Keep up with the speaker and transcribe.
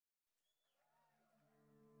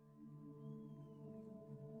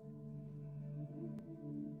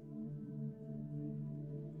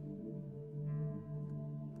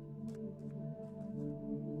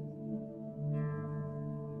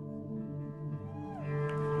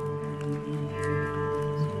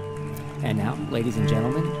And now, ladies and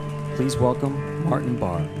gentlemen, please welcome Martin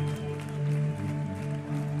Barre.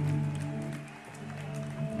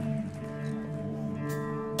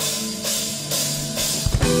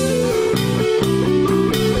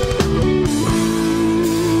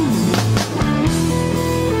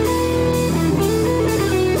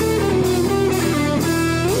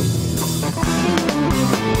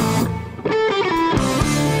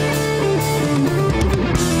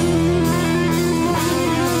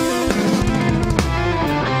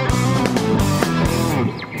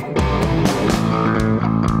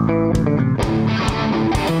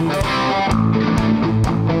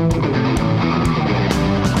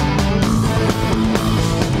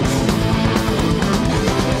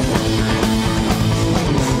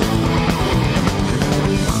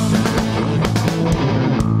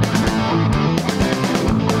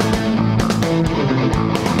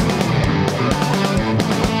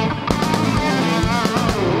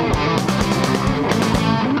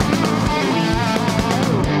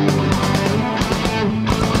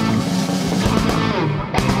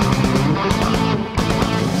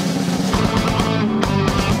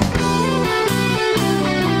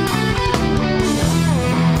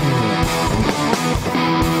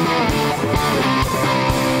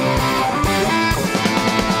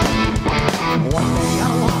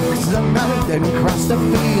 Then crossed the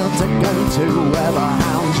field to go to where the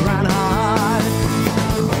hounds ran hard.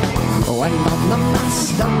 When on the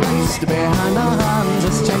master raced behind the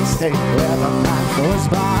hunters, chased it where the path was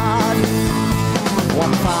barred.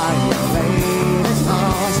 One fine made his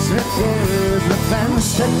horse refused the fence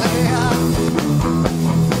to clear.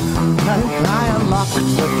 Her lion locked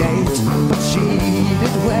the gate, but she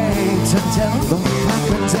did wait until the pack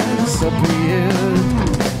had disappeared.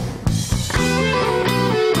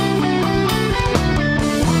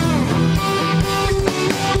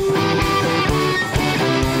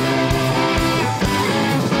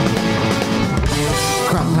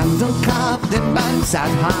 Handle carved in bank sat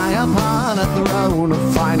high upon a throne of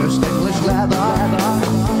finest English leather.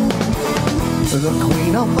 The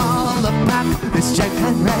queen of all the pack, this check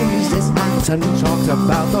had raised his hat and talked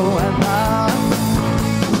about the weather.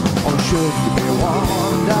 Or should you be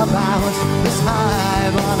warned about this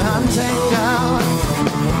hive on hunting ground?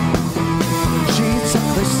 She took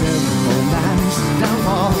the simple man's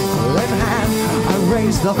downfall in hand and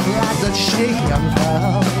raised the flag that she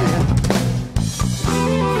unfurled.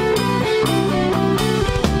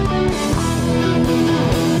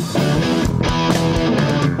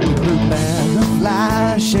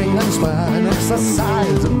 Flashing and spun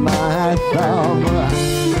exercise of my thumb.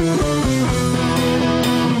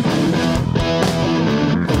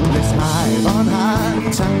 This hive on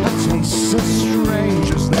hunt and the chase of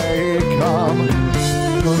strangers, they come,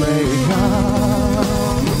 they come.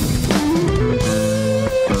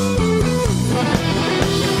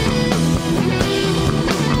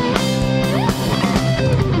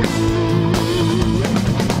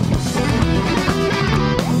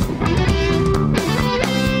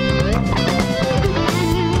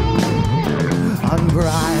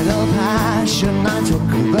 Unbridled passion, I took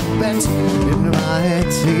the bit in my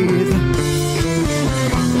teeth.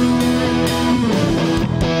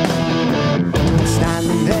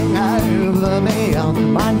 Standing over me on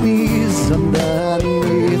my knees,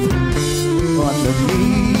 underneath.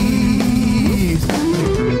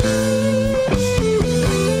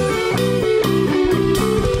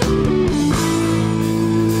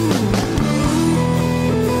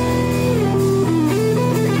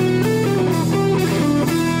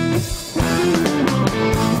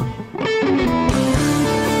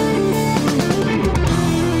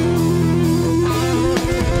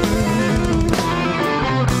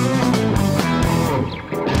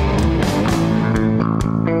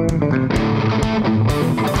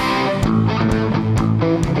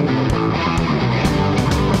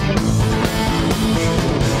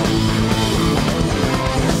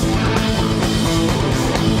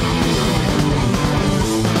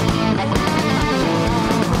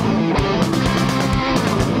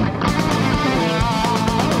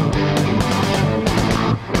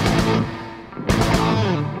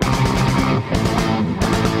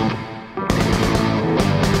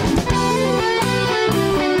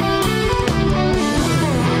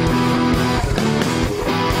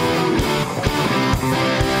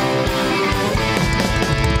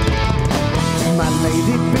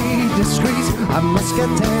 I must get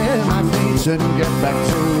in my feet and get back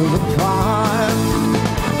to the farm.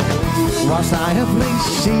 Whilst I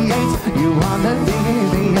appreciate you on the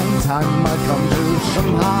deviant, I might come to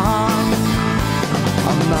some harm.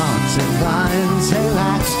 I'm not inclined to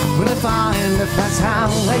relax, but I find if that's how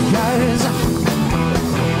it goes.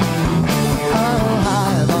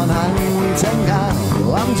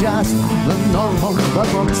 just the normal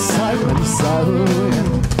bedroom siren song.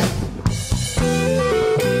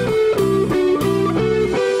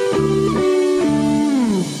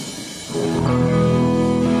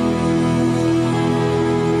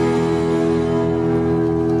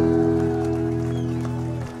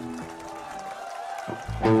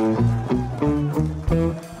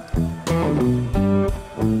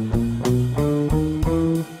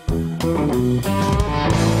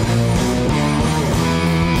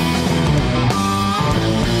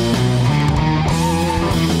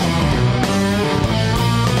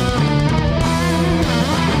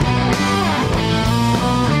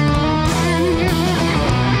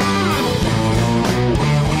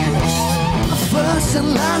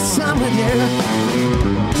 And last time with you,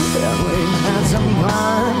 yeah, we had some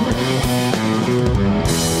fun.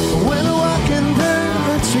 When walking through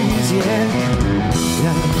the trees,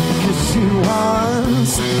 yeah, kissed you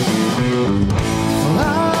once. I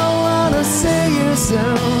wanna see you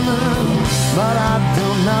soon, but I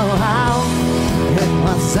don't know how. It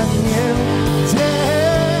wasn't you,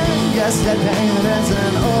 yeah, yesterday, there's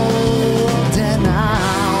an old day now.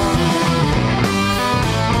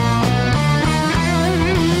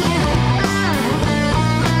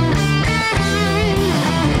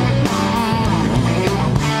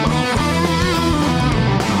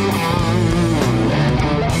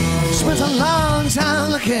 Spent a long time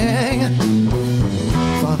looking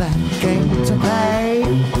for that game to play.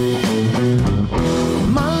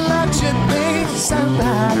 My luck should be so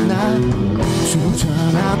bad now to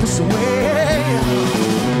turn out this way.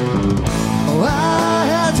 Oh, I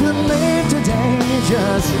had to leave today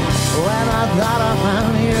just when I thought I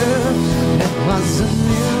found you. It was a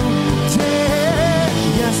new day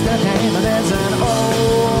yesterday, but there's an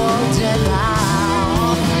old day now.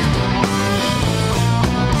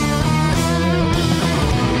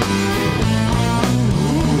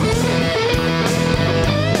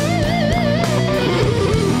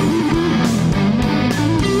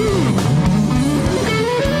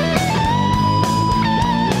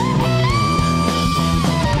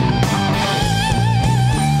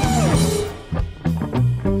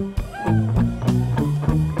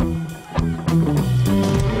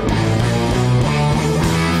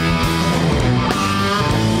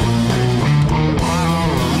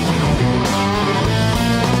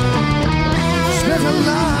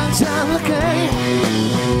 I'm looking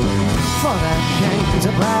for that game to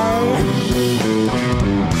play.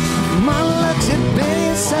 My luck should be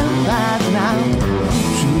so bad now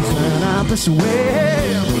to turn out this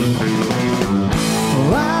way.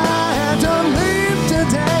 Oh, I had to leave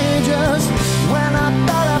today just when I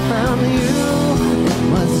thought I found you. It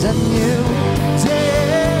was a new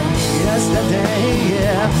day yesterday,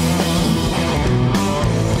 yeah.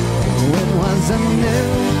 It was a new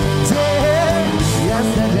day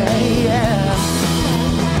yesterday, yeah.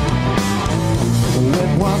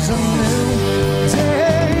 It was a new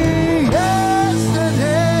day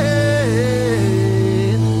yesterday,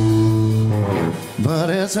 but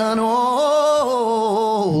it's an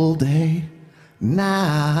old day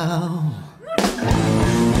now.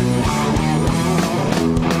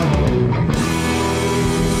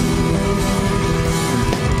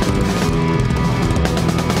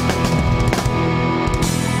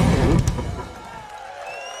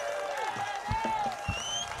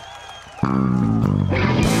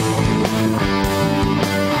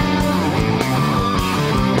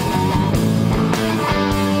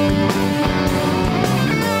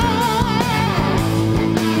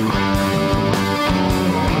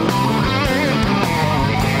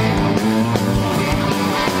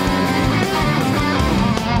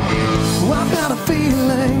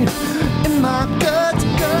 Feeling in my gut,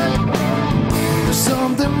 there's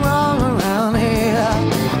something wrong around here.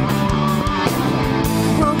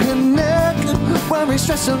 Broken neck, worry,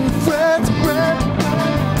 stress and fret.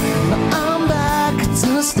 I'm back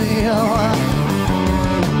to steal.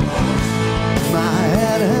 My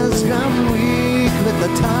head has gone weak with the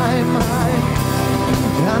time.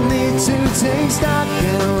 I need to take stock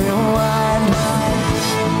and rewind.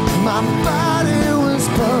 My body was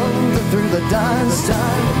pumped through the dust,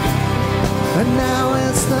 and now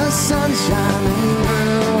it's the sun shining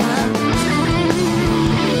through.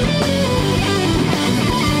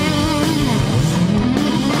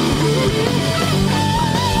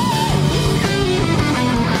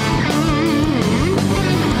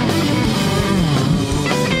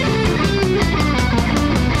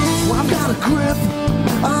 Well, I've got a grip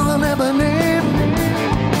on ebony.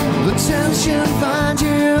 The tension finds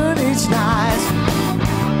you each night.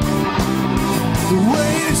 The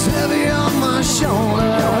weight's heavy on my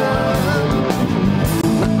shoulder.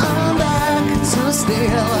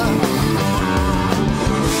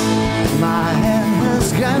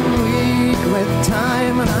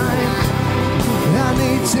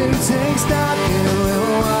 to take stock in real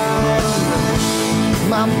life.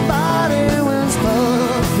 My body was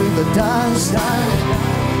pulled through the dust,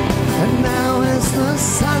 and now it's the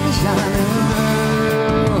sunshine.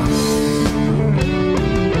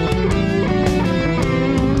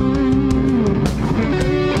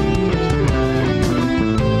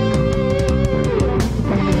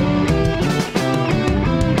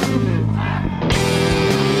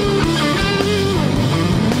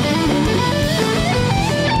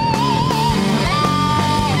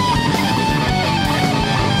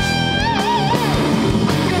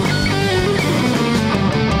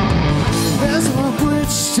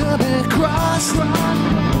 To be crossed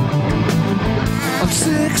of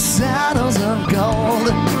 6 saddles of gold.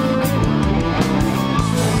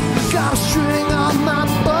 Got a string on my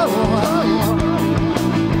bow,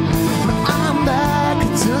 I'm back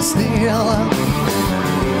to steal.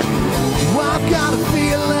 I've got a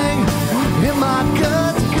feeling in my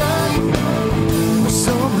gut,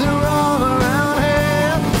 something wrong around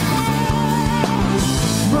here.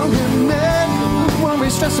 Broken men when we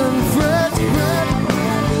stress and fret.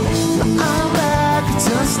 I'm back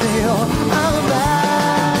to steal, I'm back.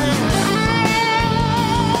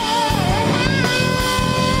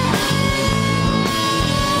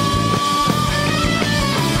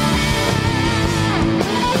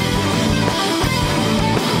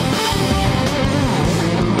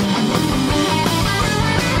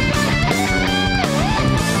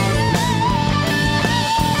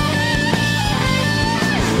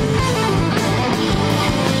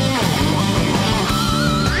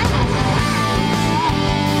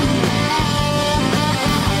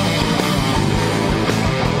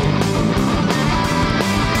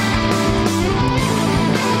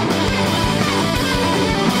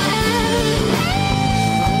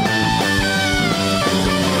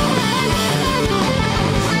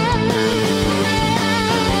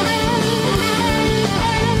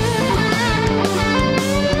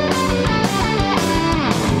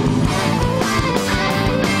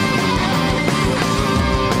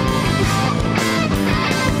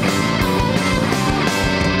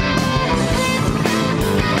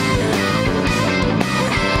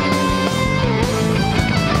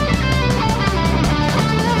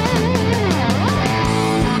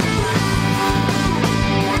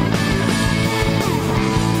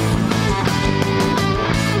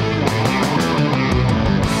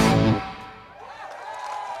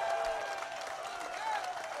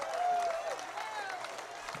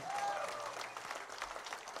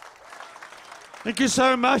 Thank you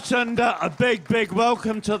so much, and a big, big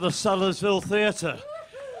welcome to the Sellersville Theatre.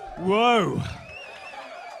 Whoa.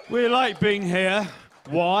 We like being here.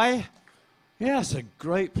 Why? Yeah, it's a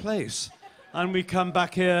great place. And we come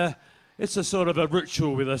back here, it's a sort of a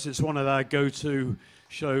ritual with us. It's one of our go-to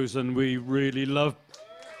shows, and we really love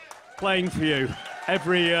playing for you.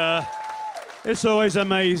 It's always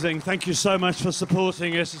amazing. Thank you so much for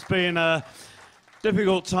supporting us. It's been a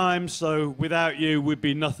difficult time, so without you, we'd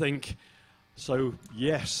be nothing. So,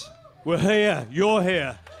 yes, we're here, you're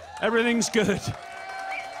here, everything's good.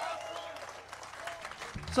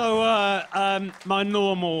 So, my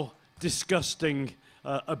normal, disgusting,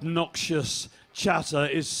 obnoxious chatter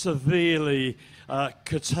is severely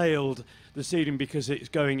curtailed this evening because it's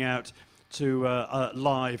going out to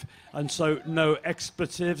live, and so no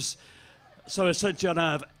expletives. So essentially I don't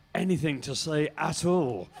have anything to say at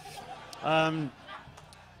all.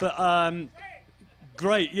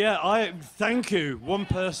 Great, yeah, thank you. One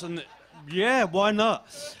person, yeah, why not?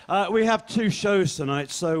 We have 2 shows tonight,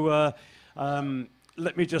 so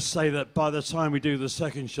let me just say that by the time we do the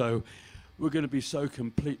second show, we're going to be so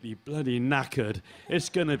completely bloody knackered. It's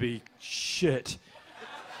going to be shit.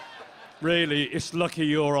 Really, it's lucky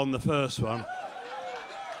you're on the first one.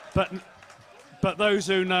 But those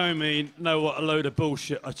who know me know what a load of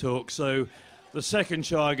bullshit I talk, so the second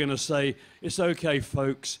show I'm going to say, it's okay,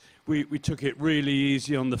 folks. We took it really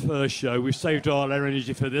easy on the first show. We saved all our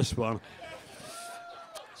energy for this one.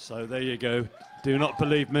 So there you go. Do not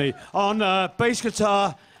believe me. On bass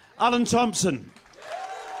guitar, Alan Thompson.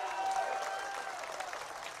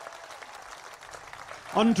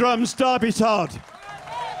 On drums, Darby Todd.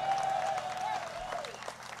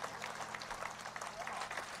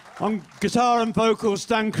 On guitar and vocals,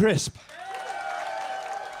 Dan Crisp.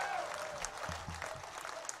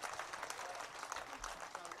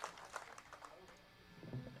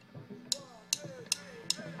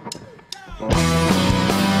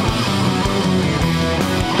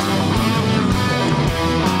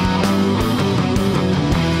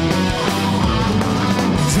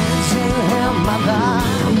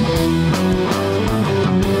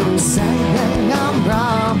 Saying I'm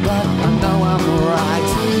wrong, but I know I'm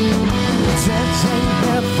right. Sing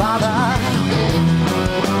here, Father,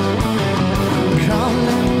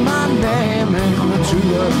 calling my name into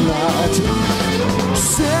the night,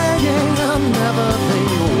 saying I'll never be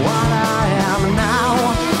what I am now,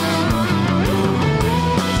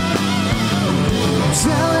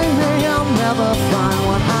 telling me I'll never find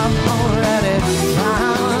what I've already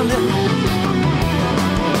found.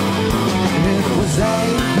 It was they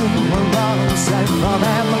who were wrong, say for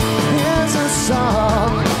them, here's a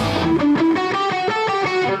song.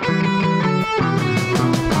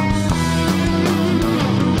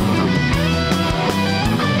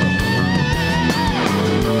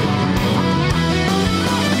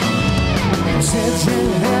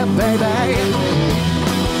 Sitting here, baby,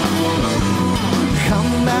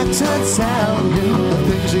 come back to tell you the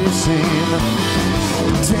things you've seen.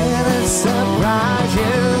 Did it surprise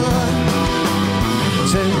you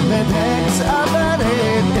to be picked up and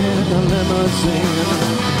in a limousine,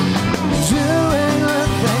 doing the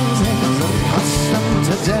things he's accustomed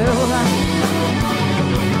to do,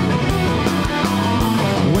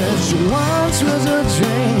 which once was a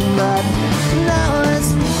dream, but now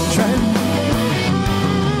it's true.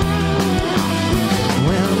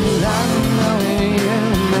 Well, I know you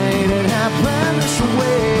made it happen this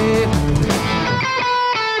way.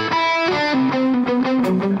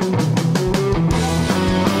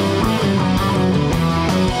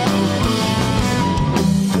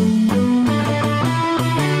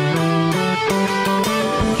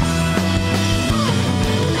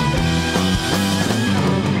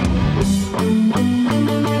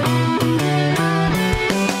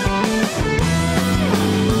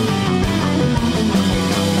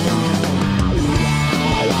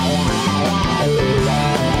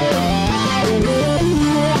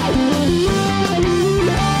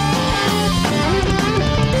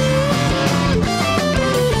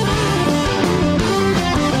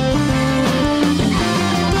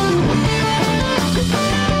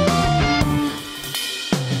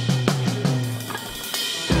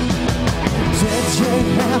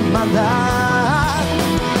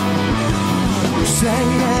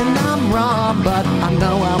 Saying I'm wrong, but I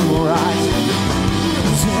know I'm right.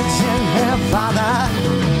 Did you hear, Father,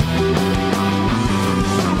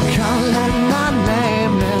 calling my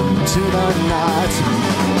name into the night,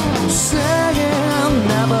 saying I'll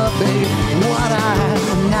never be what I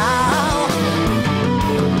am now,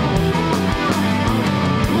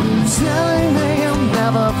 telling me I'll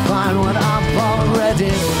never find what I've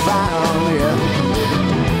already found, yeah.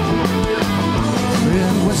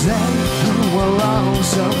 It was they who were wrong,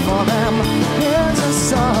 so for them, here's a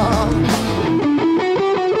song.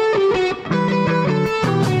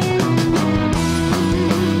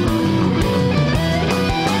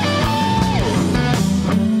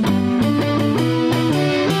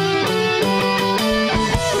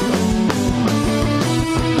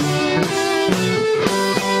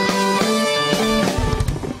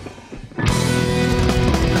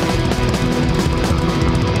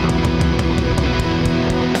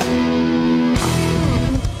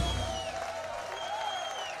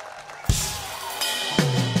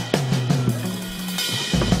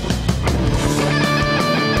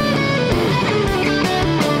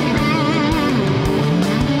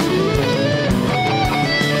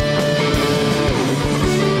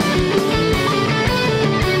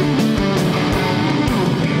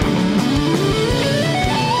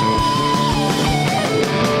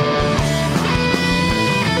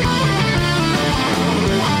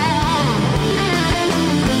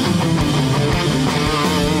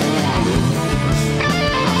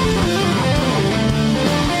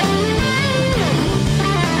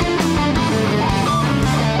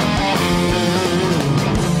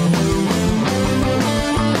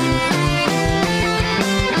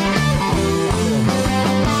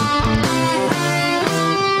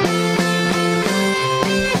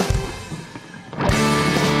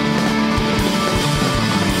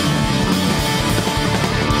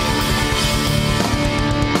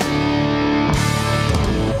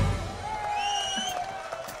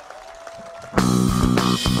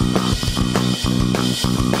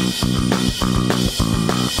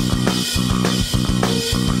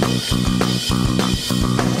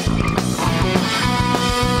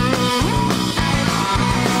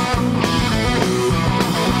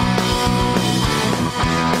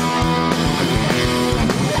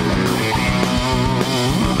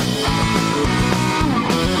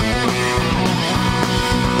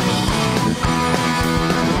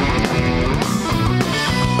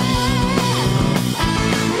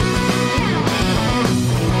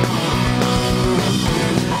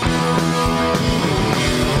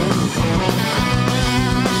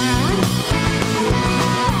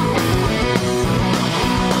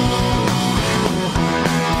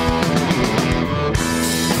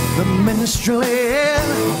 minstrel in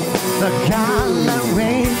the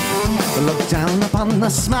gallery looked down upon the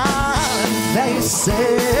smiling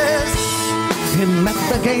faces. He met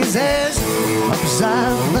the gazes,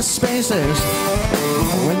 observed the spaces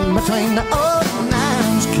in between the old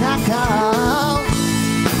man's cackle.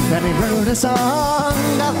 Then he wrote a song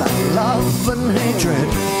of love and hatred,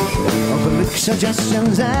 oblique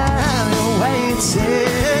suggestions and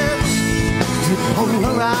waited to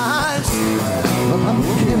polarize the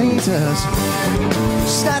pumpkin eaters,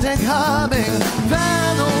 static humming,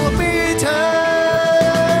 panel beaters.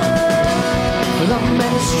 The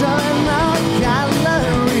minstrel in the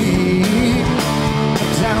gallery,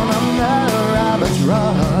 down on the rabbit's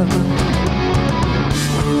run,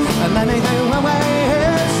 and then he threw away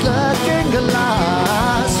his looking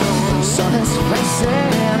glass and saw his face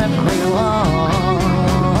in everyone.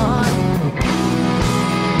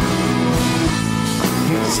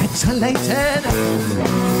 He titillated,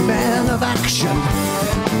 man of action,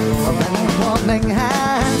 and warming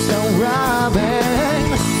hands no rubbing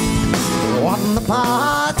on the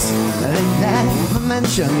parts they never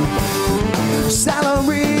mentioned,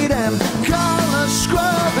 salaried and color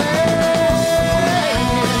scrubbing.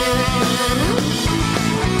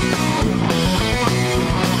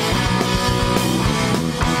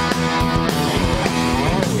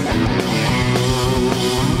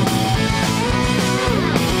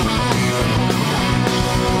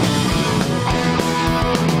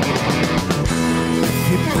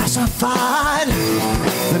 He pacified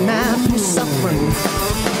the nappy suffering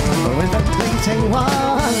with a fleeting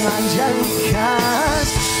one-line jokers.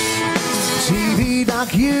 TV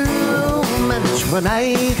documents for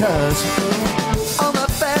acres on the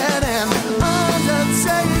bed and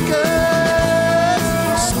undertakers.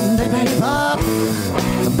 Sunday paper,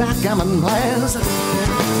 backgammon players, a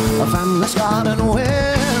family garden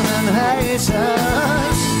women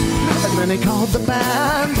haters. And then he called the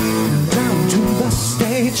band down to the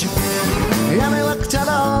stage, and he looked at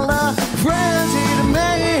all the friends he'd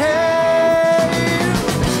made.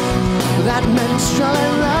 That minstrel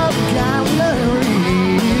in the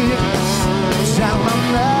gallery, down on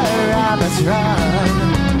the rabbit's run,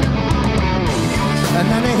 and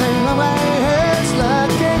then he threw away his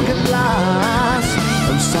looking glass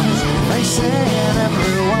and saw his face in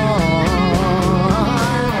everyone.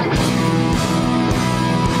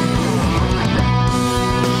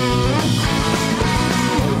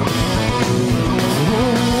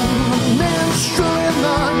 Minstrel in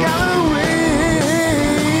the gallery,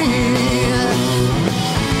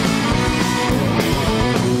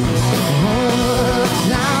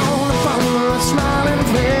 down upon the smiling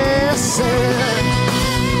faces.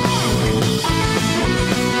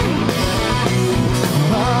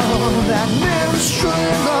 Oh, that minstrel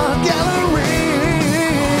in the gallery,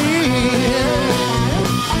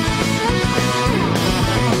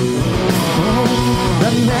 oh, the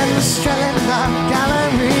minstrel in the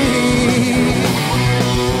gallery.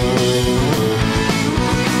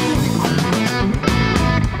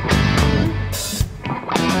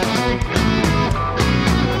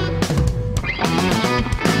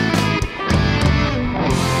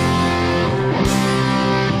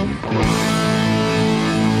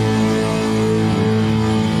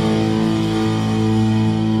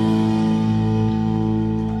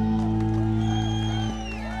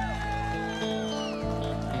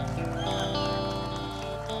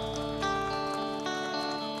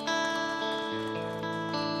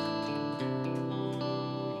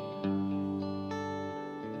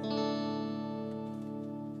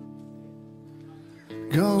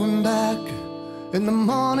 Going back in the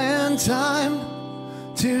morning time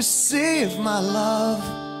to see if my love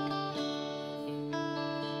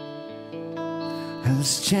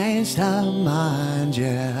has changed her mind,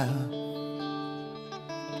 yeah.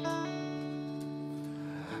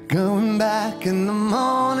 Going back in the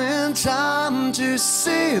morning time to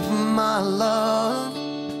see if my love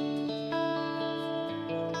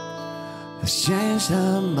has changed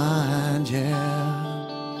her mind, yeah.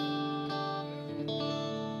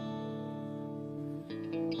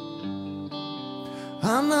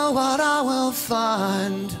 I know what I will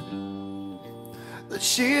find, that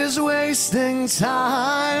she is wasting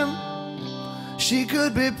time. She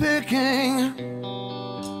could be picking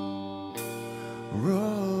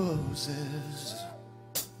roses.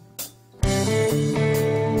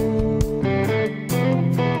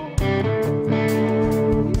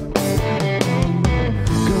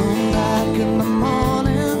 Going back in the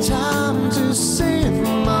morning time to see if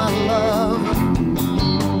my love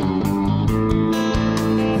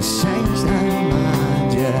has changed her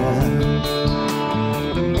mind, yeah.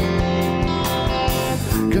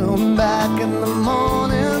 Going back in the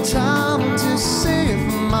morning time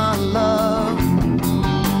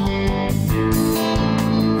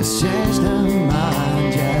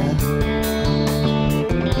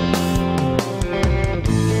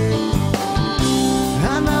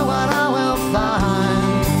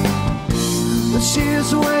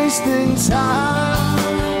wasting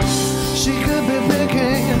time. She could be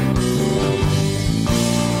picking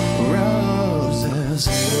roses.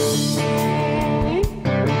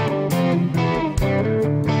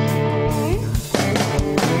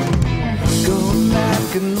 Going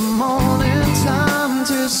back in the morning time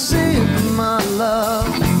to see my love.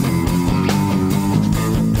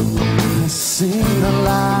 I see the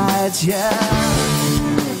lights, yeah.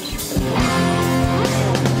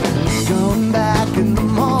 Going back in the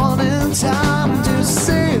morning time to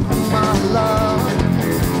see my love.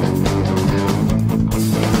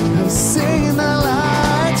 I've seen the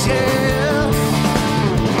lights, yeah.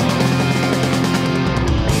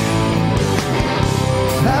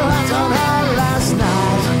 Oh, I told her last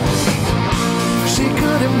night she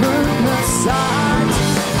could improve her sight.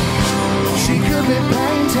 She could be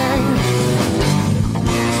painting.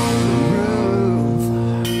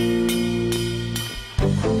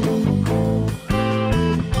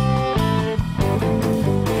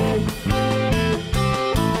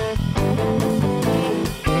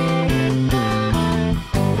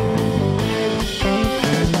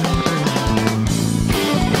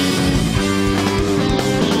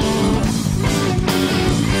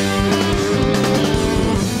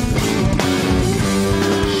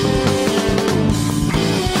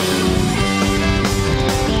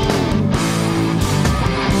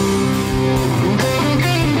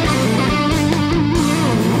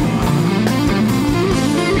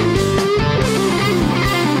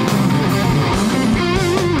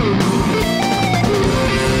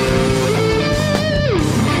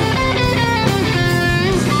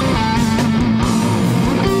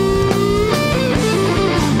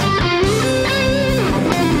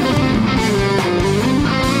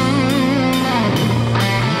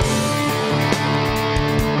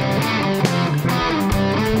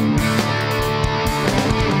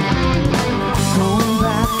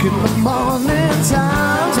 In the morning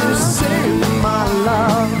time to see my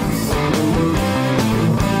love.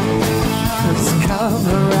 It's come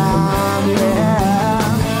around, yeah.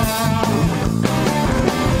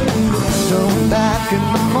 Going back in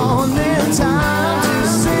the morning time to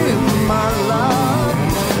see my love.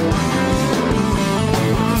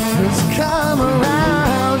 It's come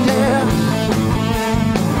around, yeah.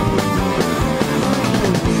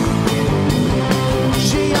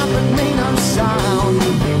 She offered me no sound.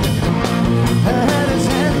 Her head is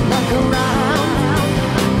in the ground.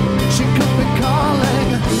 She could be calling.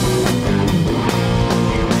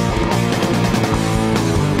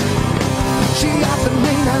 She offered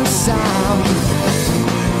me no sound.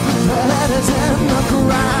 Her head is in the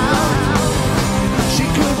ground. She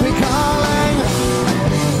could be calling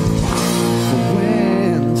for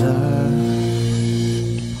winter.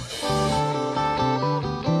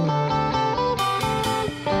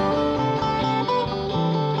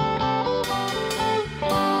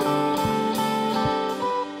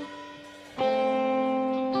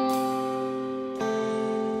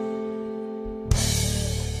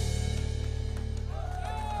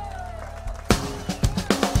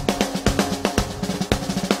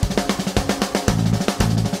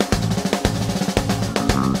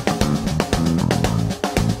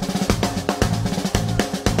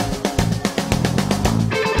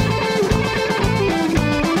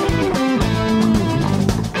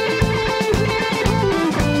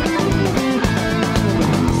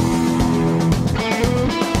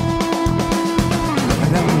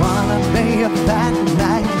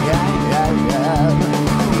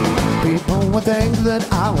 People would think that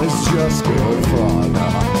I was just good fun.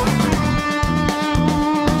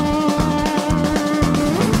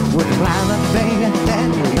 Would rather be than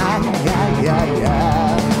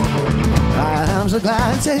I'm so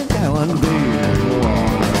glad to go and be one.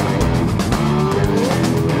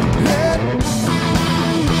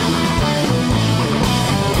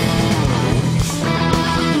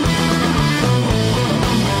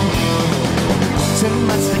 Too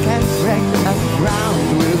much to carry around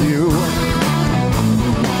with you.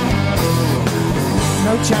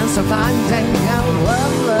 No chance of finding out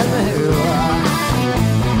what you are.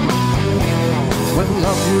 We'll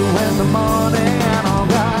love you in the morning and all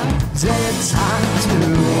the daytime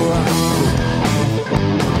too.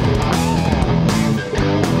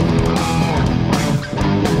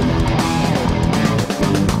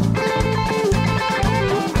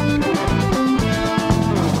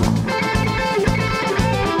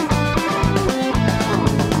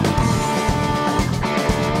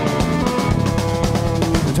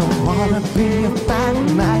 Be a bad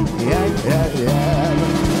night, yeah.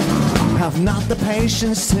 Have not the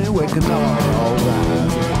patience to ignore all that.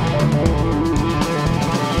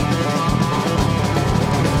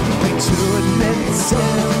 Hate to admit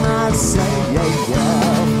sin, I say, yeah,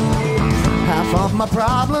 yeah. Half of my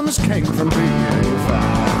problems came from being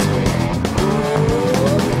fat.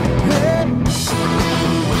 Hey.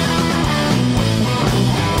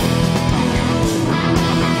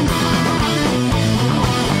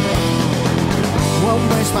 Won't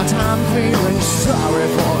waste my time feeling sorry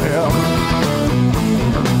for him.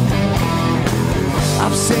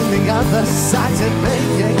 I've seen the other side to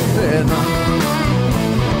being thin.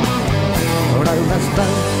 Rollers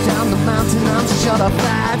burn down the mountain, I'm sure of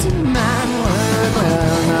that man will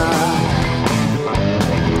win.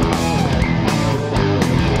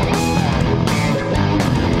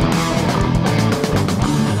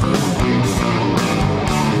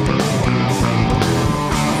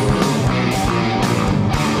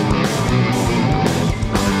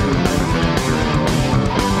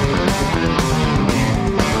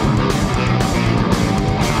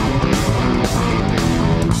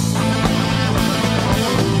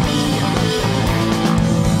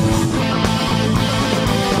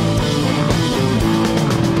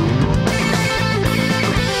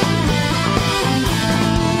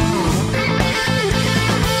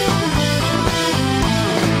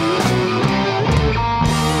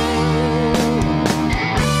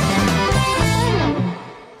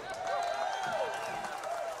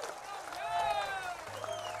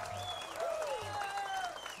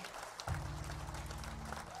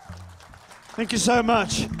 Thank you so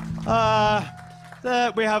much.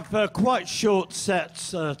 There we have quite short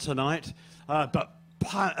sets tonight, but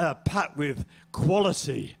packed with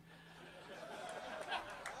quality.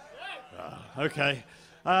 Okay.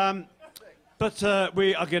 But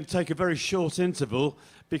we are going to take a very short interval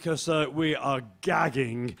because we are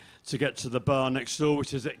gagging to get to the bar next door,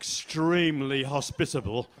 which is extremely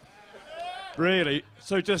hospitable. Really.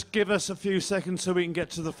 So just give us a few seconds so we can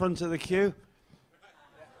get to the front of the queue.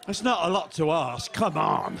 It's not a lot to ask, come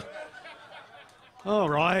on. All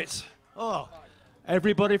right. Oh,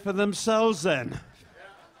 everybody for themselves then.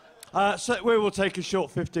 So we will take a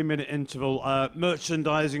short 15-minute interval.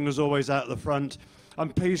 Merchandising is always out the front.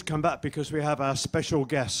 And please come back because we have our special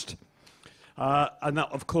guest. And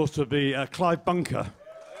that, of course, will be Clive Bunker.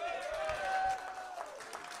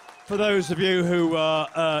 For those of you who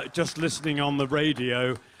are just listening on the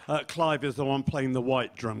radio, Clive is the one playing the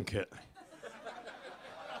white drum kit.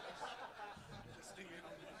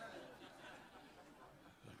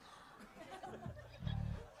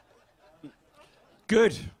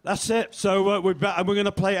 Good, that's it. So we're back, and we're going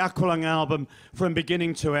to play Aqualung album from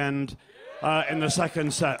beginning to end in the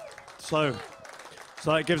second set. So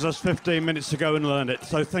it gives us 15 minutes to go and learn it.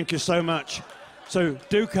 So thank you so much. So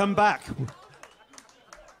do come back.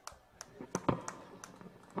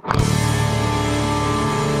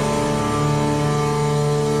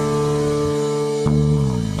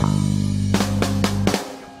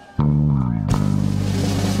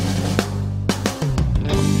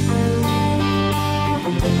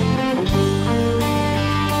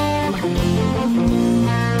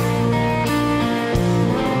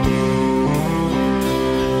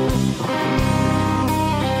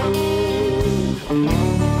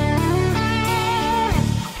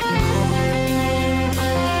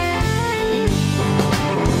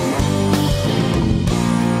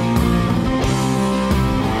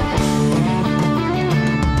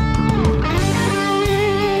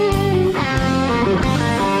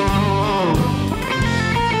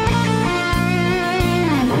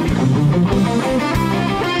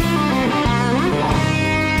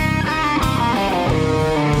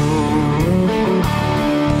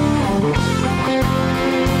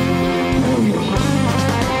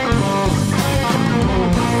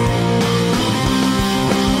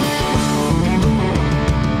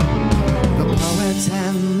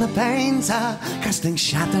 Casting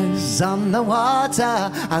shadows on the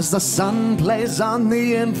water as the sun plays on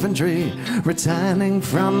the infantry returning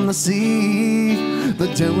from the sea.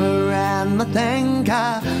 The doer and the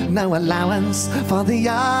thinker, no allowance for the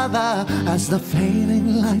other as the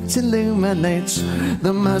fading light illuminates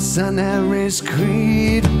the mercenary's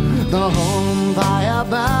creed. The home fire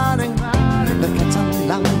burning, the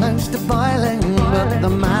kettle almost boiling, but the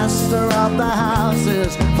master of the house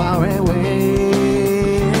is far away.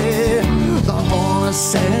 The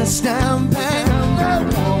horses stamping, the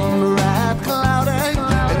warm red clouding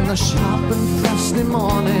in the sharp and frosty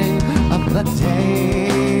morning of the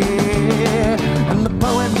day. And the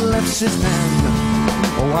poet lifts his pen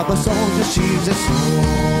while the soldier sheathes his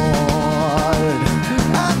sword.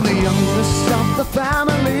 And the youngest of the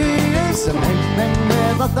family is amazing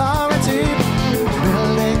with authority,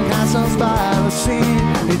 building castles by the sea.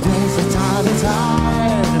 He takes the tide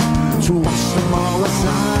to wash them all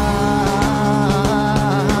aside.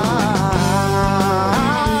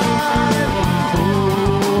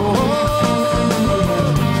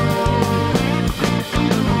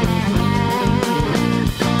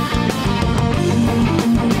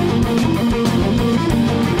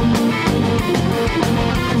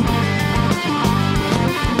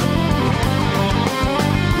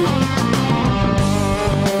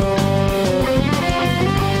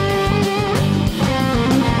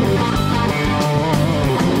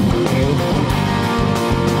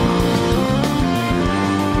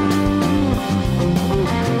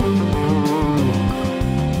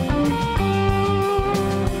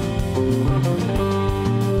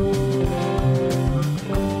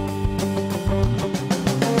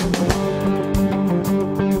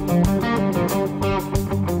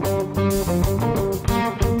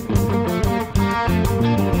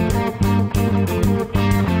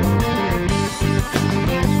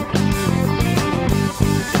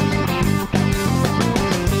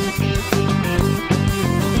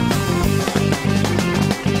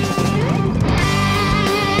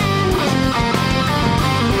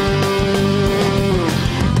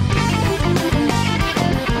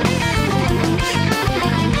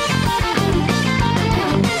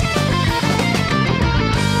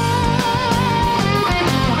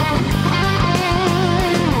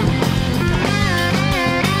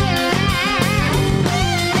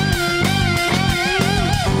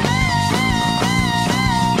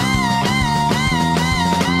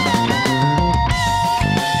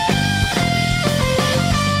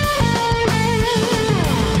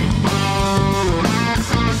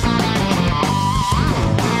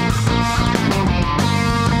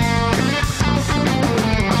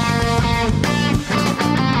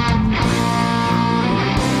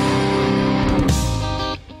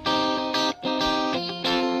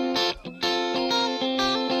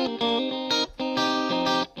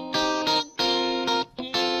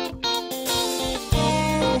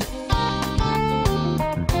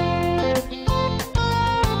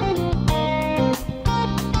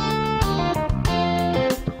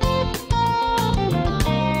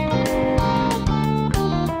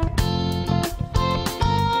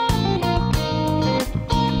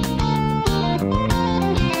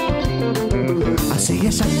 See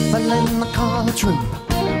you shuffle in the courtroom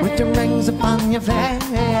with your rings upon your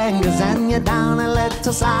fingers and your down a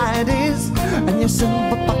little sideys and your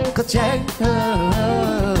silver buckle chairs.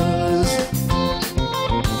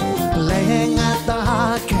 Playing at the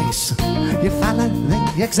hard case, you follow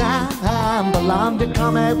the example of your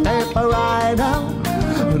comic paper writer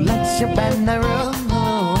who lets you bend the rules.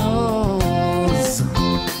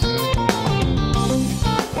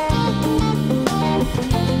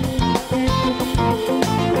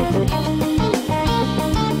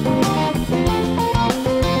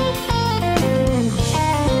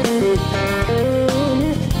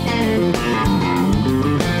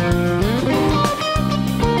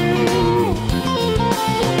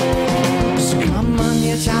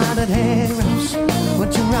 Heroes,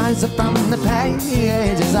 won't you rise up from the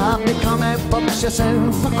pages of your comic books, your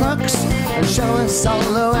super crooks, and show us all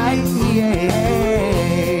the way.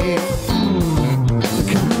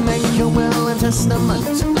 Come make your will and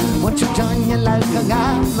testament. Won't you join your local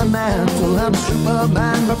government? We'll have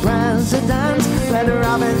Superman for president. Let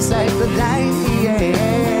Robin save the day.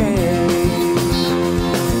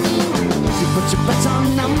 You put your bets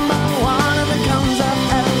on number one and it comes up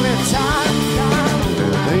every time.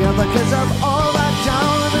 You're the kids of all that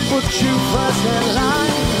down and put you first in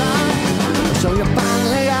line. So you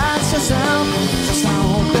finally ask yourself just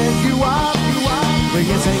how big you are. Will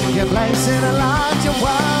you take your place in a larger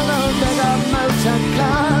world of bigger motor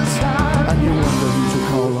cars? And you wonder who to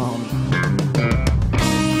call on.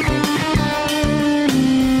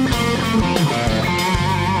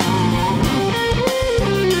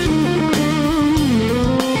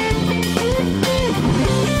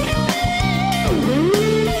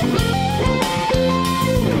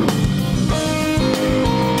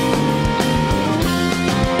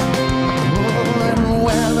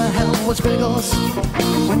 Biggles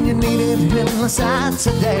when you needed him on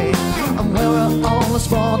Saturday, and where are all the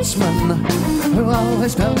sportsmen who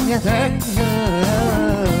always pull you through?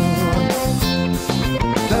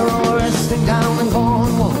 They're all resting down in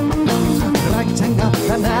Cornwall, collecting up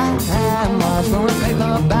the memoirs for a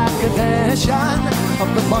paperback edition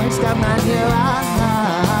of the Boy Scout Manual.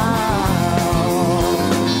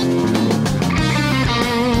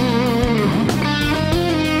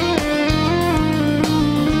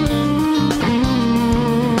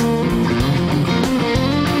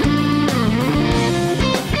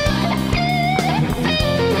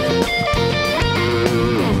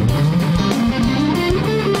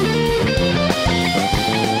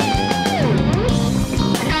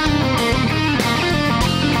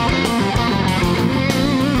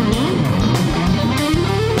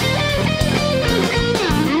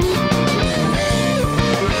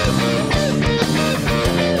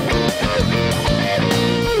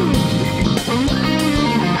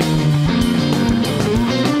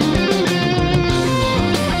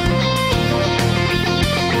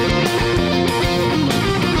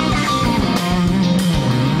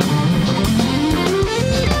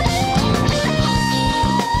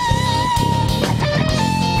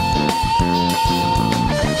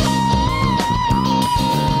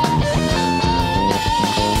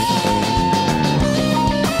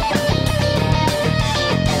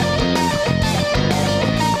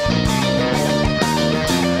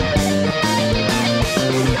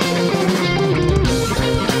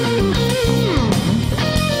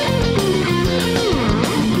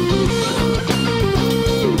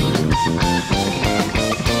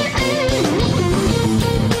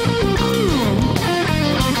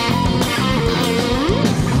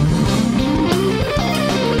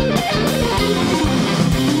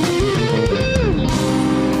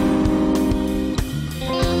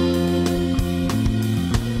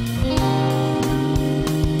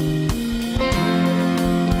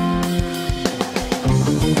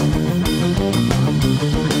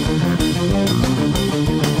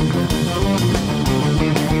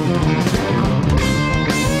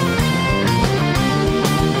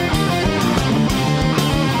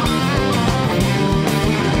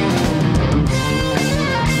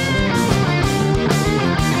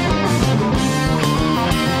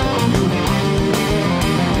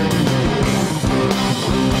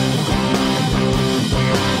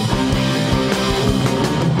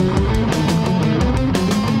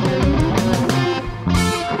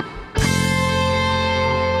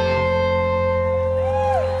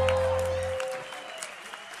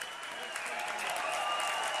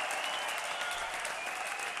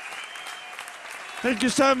 Thank you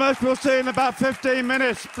so much. We'll see you in about 15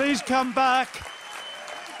 minutes. Please come back.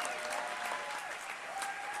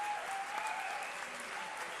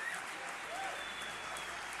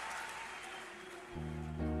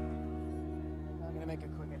 I'm going to make a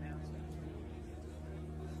quick announcement.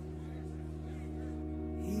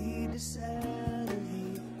 said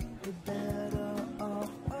he'd be better off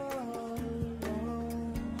alone.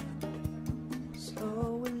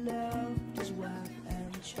 So we left his wife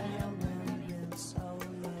and child and been solo.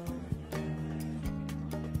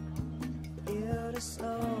 It is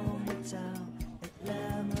summertime,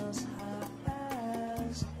 Atlanta's hot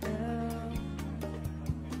as hell.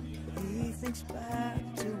 He thinks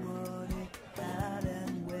back to what he had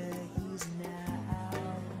and where he's now.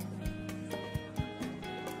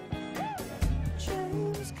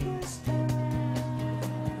 James kissed her,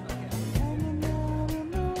 hanging out in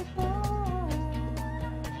the bar.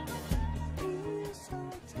 He's so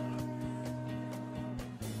tired,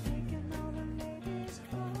 thinking all the ladies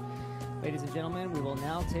fall. Ladies and gentlemen, we will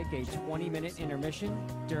now take a 20-minute intermission.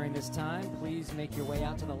 During this time, please make your way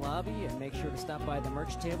out to the lobby and make sure to stop by the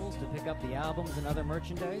merch tables to pick up the albums and other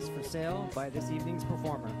merchandise for sale by this evening's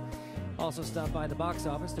performer. Also stop by the box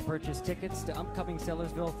office to purchase tickets to upcoming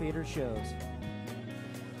Sellersville theater shows.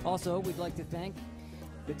 Also, we'd like to thank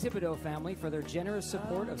the Thibodeau family for their generous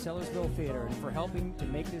support of Sellersville Theater and for helping to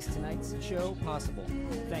make this tonight's show possible.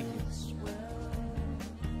 Thank you.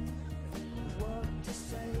 What to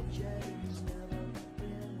say, James never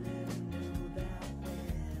really knew that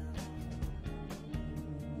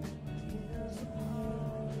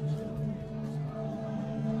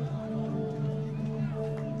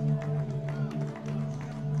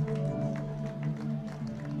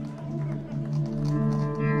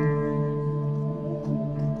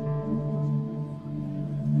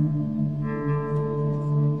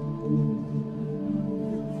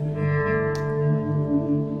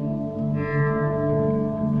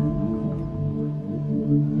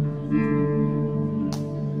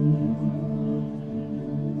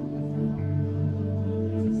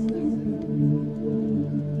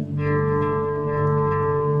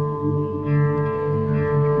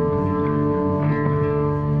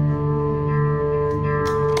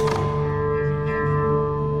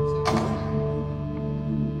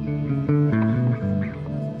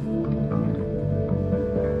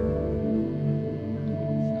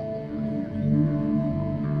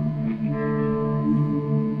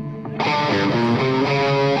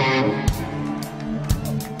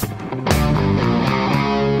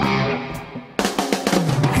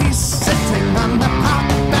he's sitting on the park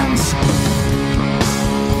bench,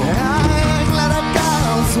 eyeing little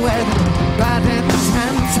girls with bad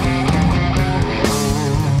intent.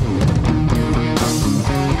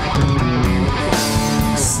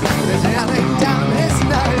 Staring down his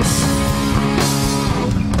nose,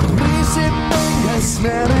 greasy fingers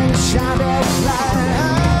smelling shadow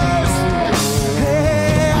flowers.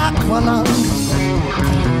 Hey, Aqualung,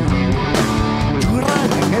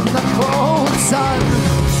 running in the cold sun,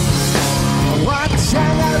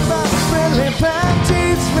 watching over frilly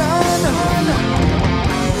panties run.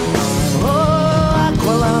 Oh,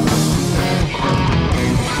 Aqualung,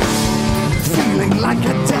 feeling like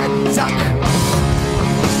a dead duck,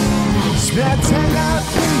 spitting out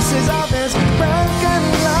pieces of his broken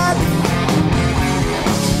luck.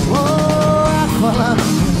 Oh, Aqualung,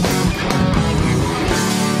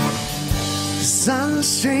 sun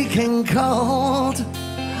streaking cold,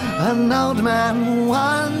 an old man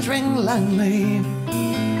wandering lonely,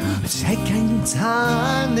 taking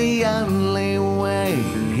time the only way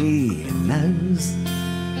he knows.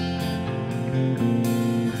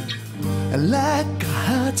 A leg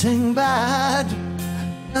hurting bad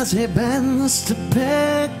as he bends to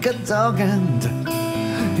pick a dog, and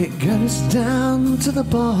he goes down to the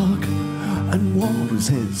bog and warms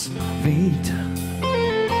his feet.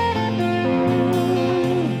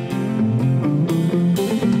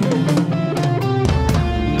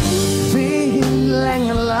 Feeling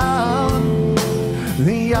alone,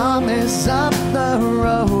 the army's up the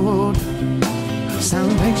road,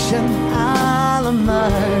 Salvation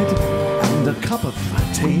Alamode and a cup of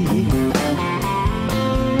tea.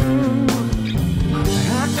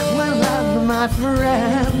 Aqualung, my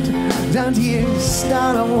friend, don't you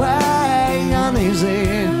start away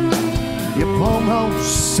uneasy. You poor old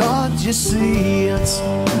sod, you see, it's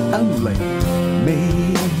only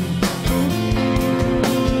me.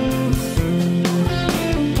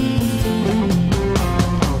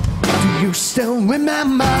 Do you still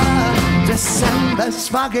remember December's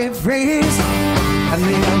foggy breeze and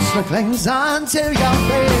the ice-slickings onto your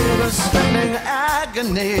feet of spending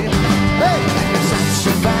agony? Hey,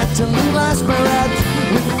 such a battle and glass parade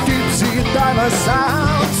with deep-sea diver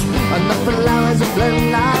sounds, and the flowers are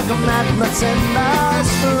blown like a madness in the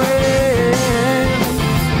spring.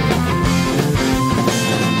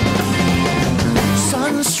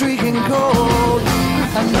 Sun streaking cold,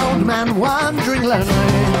 an old man wandering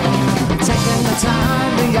lonely, taking the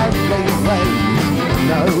time the only way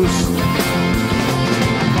knows.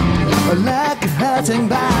 A leg hurting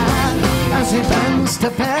bad as he bends to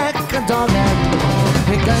pick a dog egg.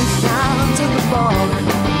 He goes down to the bog and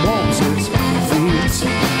warms his feet.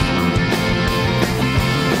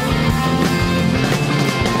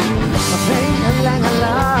 Feeling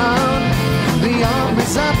alone, the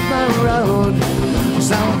armies up the road,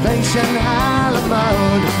 Salvation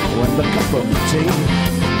Alamode, with a cup of tea.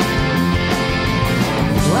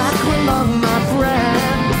 Aqualung, my friend,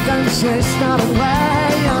 don't you start away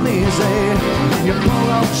uneasy. Your poor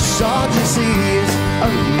old sword, you see, is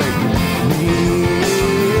only me.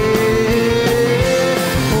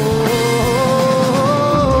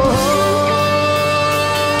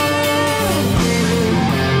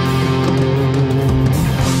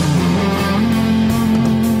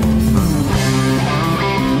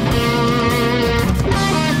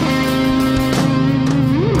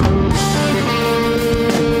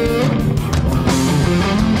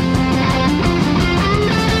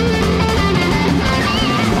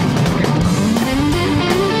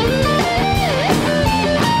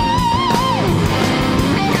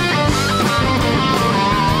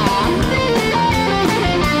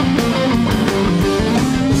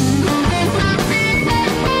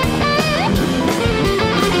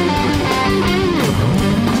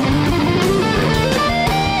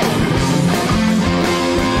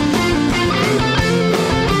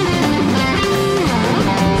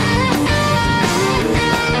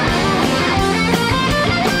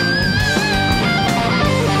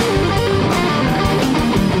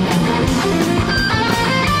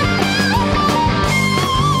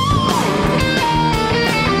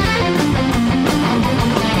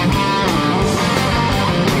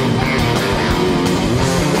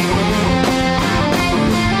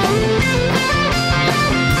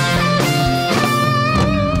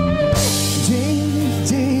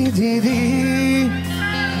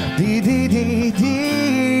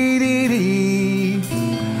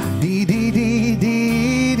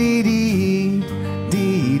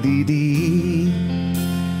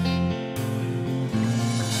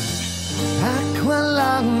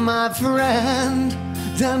 My friend,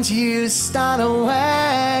 don't you start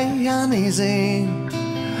away uneasy.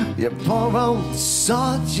 Your poor old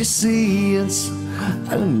sword, you see, it's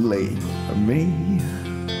only me.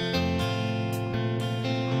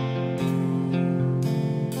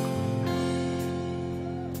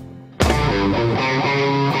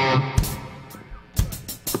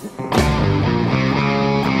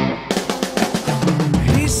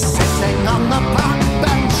 He's sitting on the park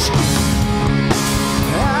bench,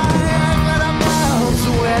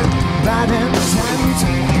 with bad intent.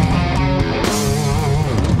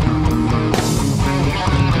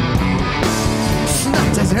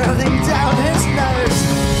 Snot is running down his nose,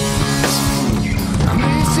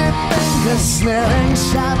 greasy fingers smearing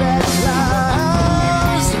shabby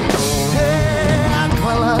clothes. Hey,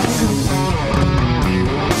 Aqualung,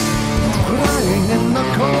 crying in the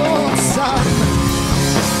cold sun,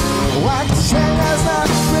 watching as the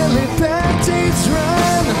frilly panties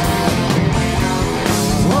run.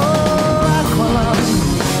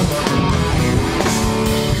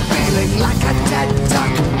 Feeling like a dead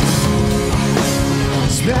duck,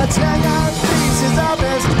 spitting out pieces of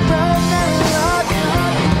his broken luck.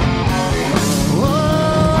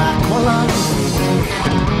 Oh, Aqualung.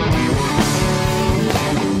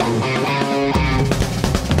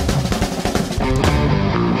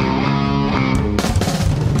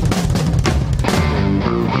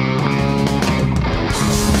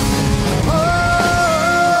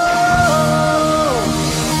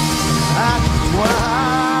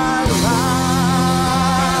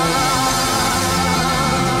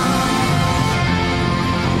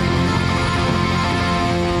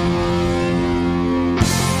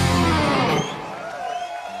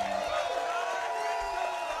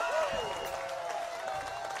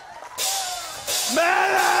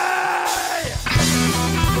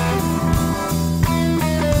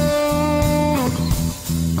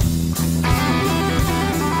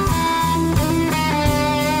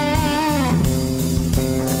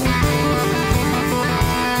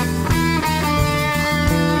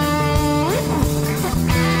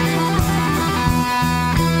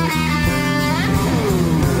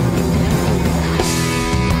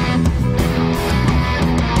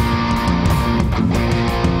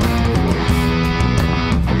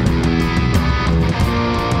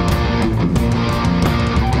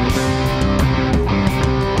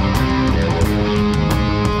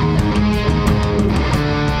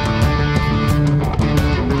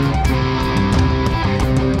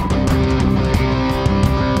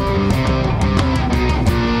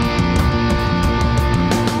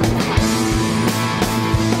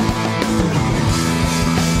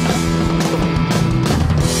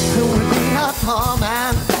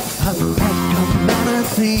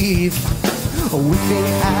 he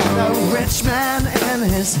had a rich man in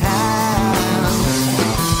his hand,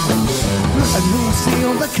 and who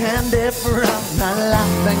sealed the candy from the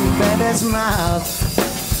laughing baby's mouth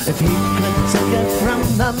if he could take it from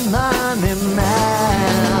the money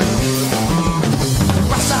man.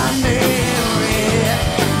 Cause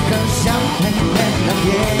something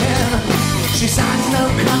again. She signs no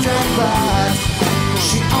contract, but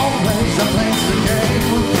she always plays the game.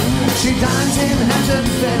 She dines in Hampton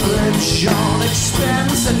Village on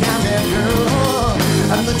expense accounted girl,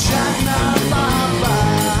 and the China Baba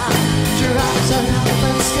drops her off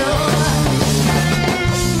at school.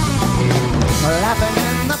 Laughing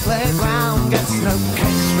in the playground gets no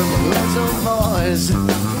kicks from little boys.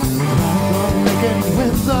 Naked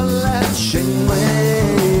with the latching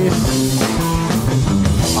way.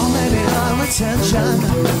 Or maybe her attention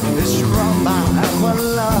is drawn by our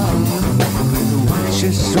love.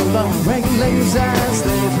 Watches through the railings as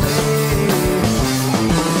they play.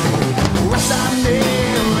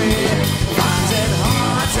 Rosanary finds it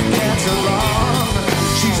hard to get along.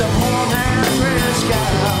 She's a poor man's rich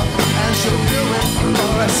girl, and she'll do it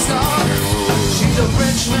for a song. She's a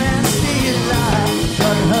rich man's dealer,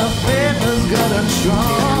 but her faith is good and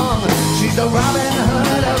strong. She's the Robin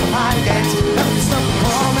Hood of Highgate, helps the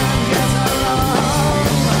poor man get along.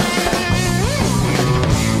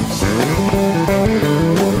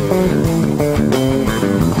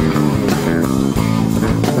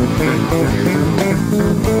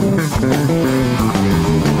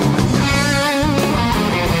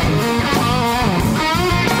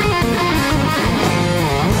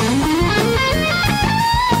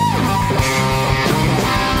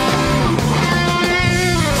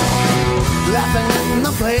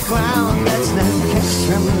 Playground gets no kicks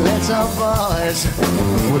from little boys.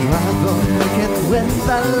 Would rather make it with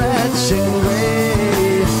the latching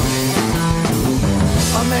way.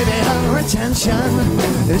 Or maybe her attention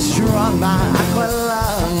is drawn by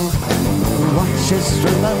Aqualung. Watches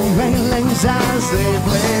through the railings as they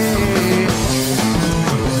play.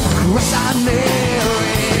 Rosanary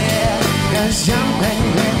is jumping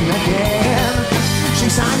in again. She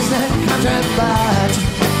signs the contract, but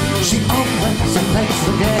she always plays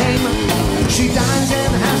the game. She dines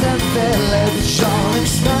in Hampton Village on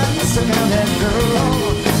expense accounted girl,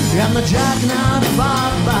 and the juggernaut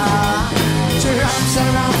Baba drops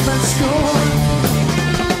her off at school.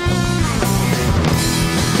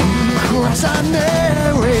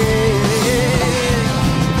 Rosanary.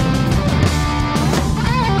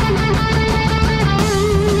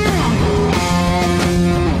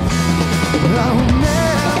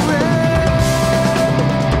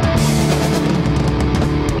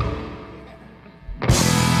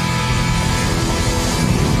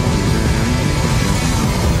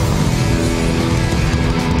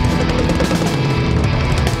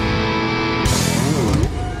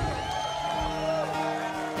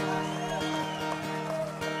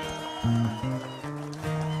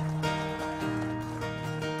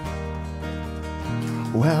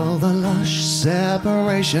 Well, the lush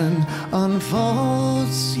separation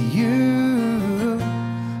unfolds you,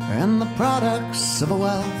 and the products of a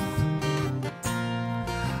wealth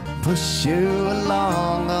push you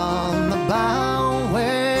along on the bow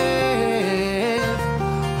wave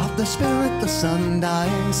of the spirit the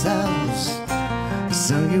sun-dying cells.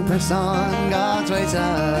 So you press on God's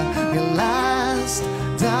waiter, your last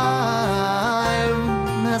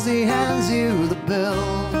dime, as he hands you the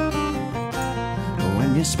bill.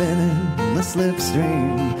 When you're spinning the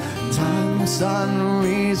slipstream, timeless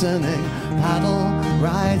unreasoning, paddle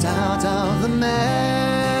right out of the mess.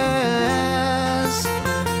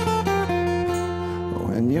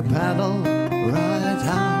 When you paddle right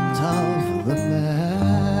out of the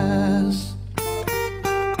mess.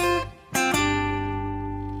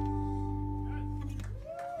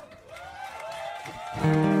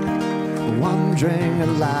 Wondering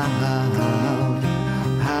aloud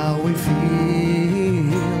how we feel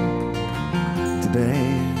today.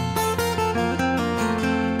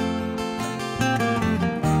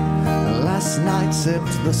 Last night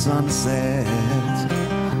sipped the sunset,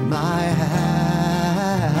 my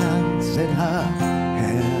hands in her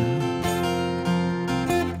hair.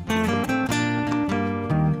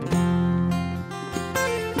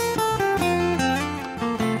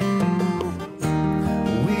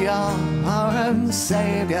 We are our own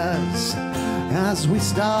saviors as we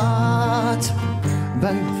start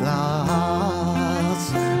both our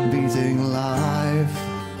hearts beating life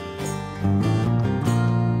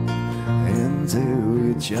into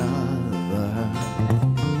each other.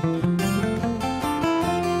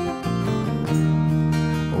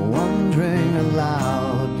 Wondering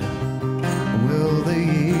aloud, will the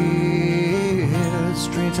years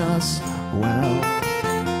treat us well.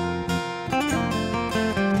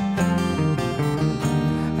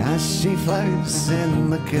 As she floats in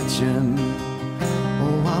the kitchen,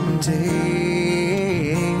 oh, I'm tasting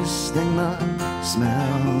the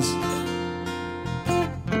smells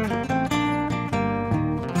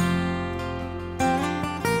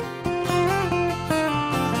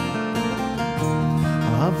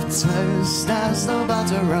of toast as the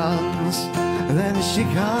butter runs. Then she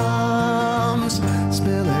comes,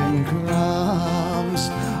 spilling crumbs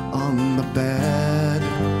on the bed,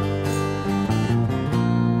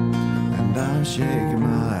 and I shake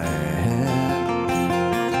my head,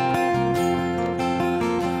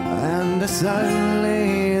 and it's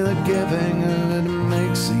only the giving that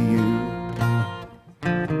makes you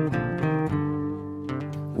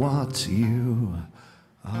what you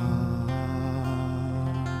are.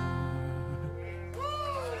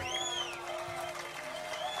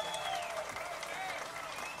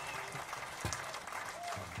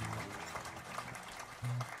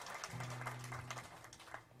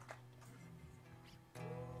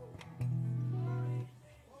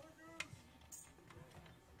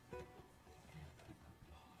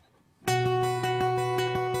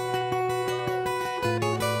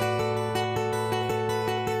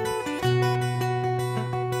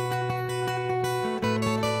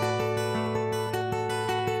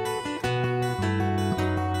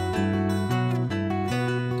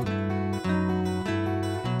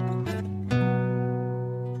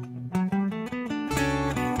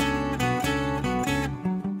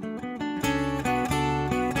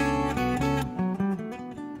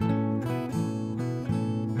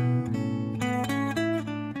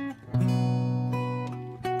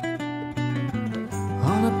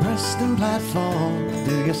 Platform,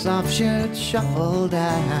 do your soft shirt shuffle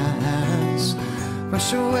dance,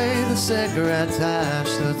 brush away the cigarette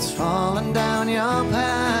ash that's fallen down your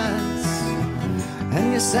pants,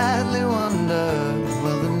 and you sadly wonder,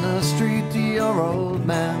 will the nurse treat your old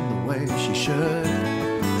man the way she should?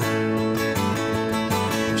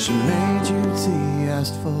 She made you tea,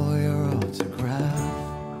 asked for your autograph,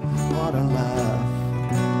 what a laugh.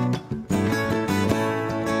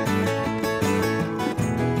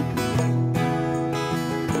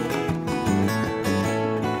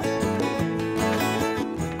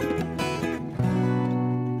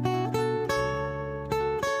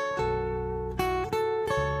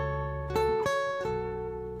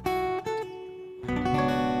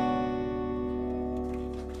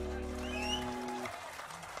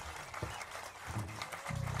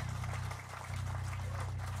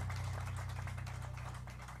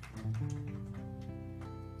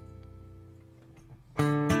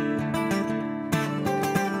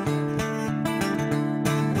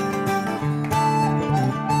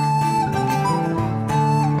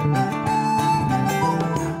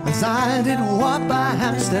 I did walk by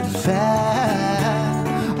Hampstead Fair,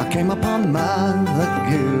 I came upon Mother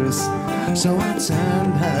Goose, so I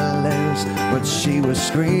turned her loose, but she was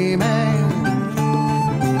screaming.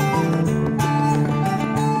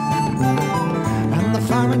 And the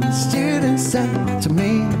foreign student said to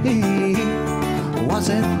me, was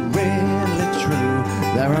it really true?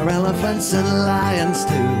 There are elephants and lions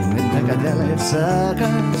too in Piccadilly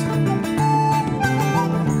Circus.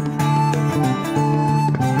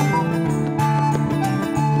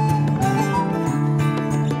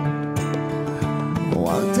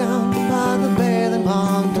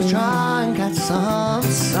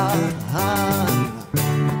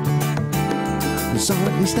 So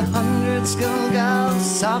at least 100 schoolgirls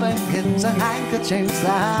sobbing into handkerchiefs,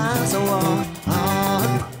 that's a war.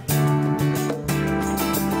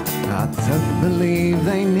 I don't believe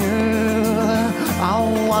they knew I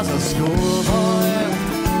was a schoolboy.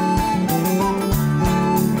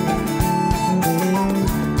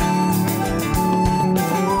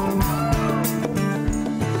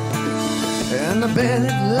 And the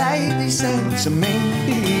bearded lady said to me,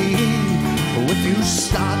 if you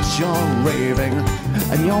start your raving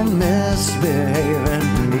and you're misbehaving,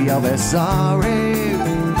 you'll be sorry.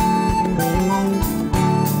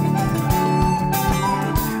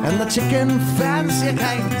 And the chicken fancier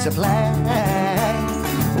came to play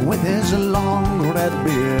with his long red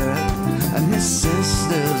beard, and his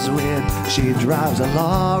sister's weird, she drives a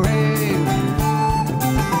lorry.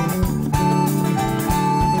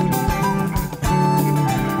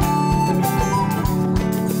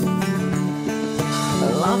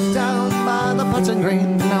 Down by the Putton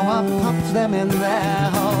Green, now I popped them in their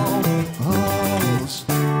holes.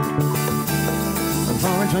 4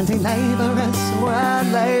 and 20 labourers were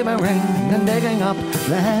labouring and digging up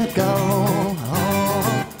their gold.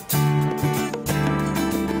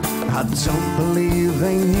 I I don't believe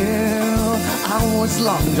they knew I was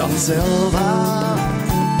Long John Silver.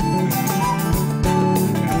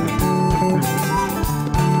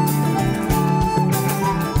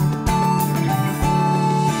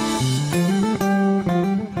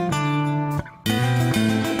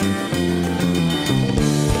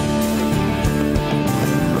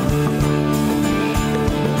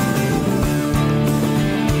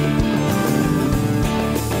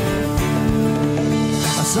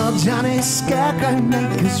 Johnny Scarecrow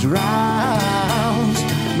make his rounds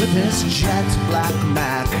with his jet black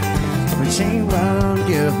Mac, which he won't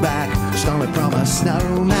give back, stole it from a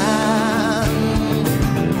snowman.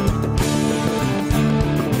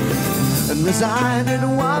 And as I did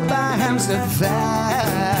walk by Hampstead Fair,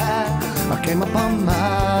 I came upon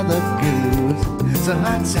Mother Goose, so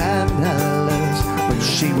I turned her loose, but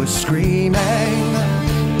she was screaming.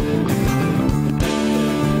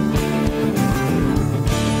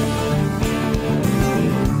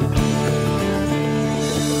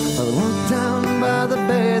 The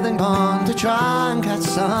bathing pond to try and catch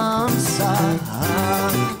some sun.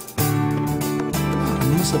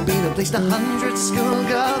 Must have been at least 100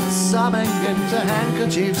 schoolgirls sobbing into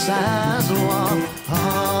handkerchiefs as one.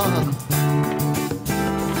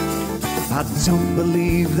 I don't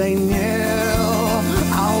believe they knew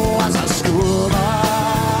I was a schoolboy.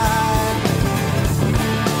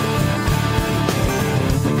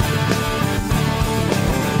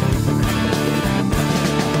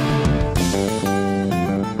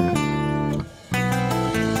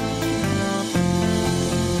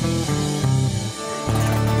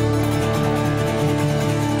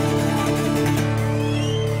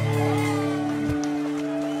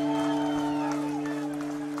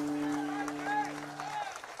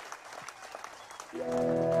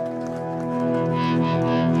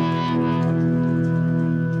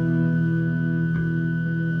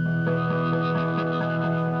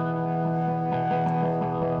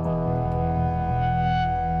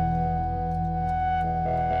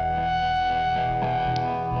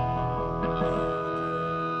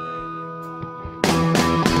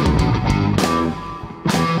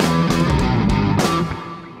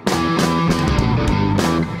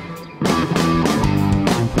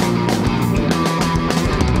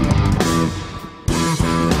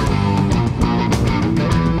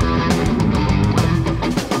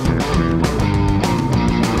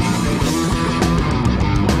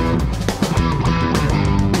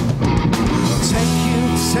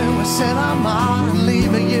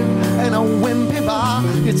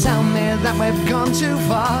 We've gone too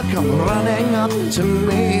far, come running up to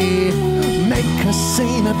me. Make a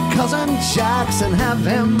scene at Cousin Jack's and have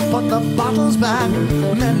him put the bottles back.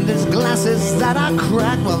 Mend his glasses that are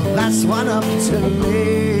cracked, well that's one up to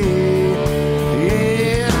me.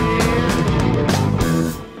 Yeah.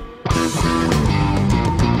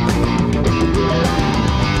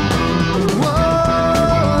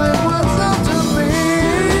 Whoa, it was up to me.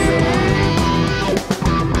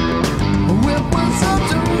 It was up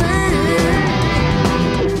to me.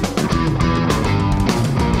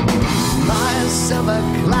 Silver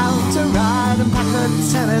cloud to ride and pack the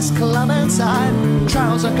tennis club inside.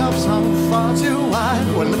 Trouser cuffs hung far too wide.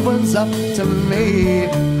 Well, it was up to me.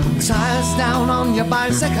 Tires down on your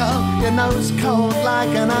bicycle, your nose cold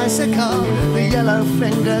like an icicle. The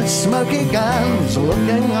yellow-fingered smoky girl's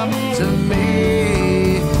looking up to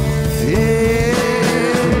me. Yeah.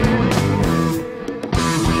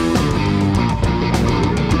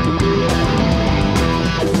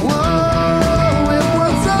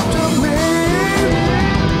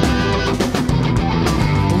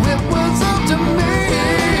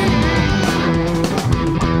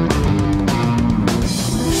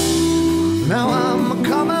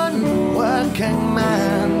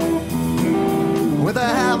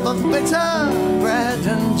 Bitter bread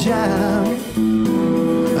and jam,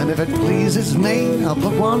 and if it pleases me, I'll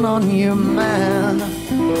put one on you, man,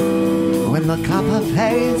 when the copper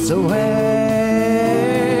fades away.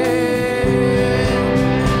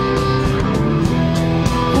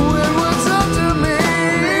 It was up to me.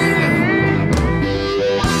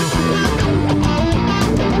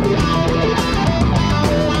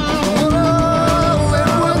 Oh,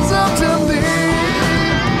 it was up to me.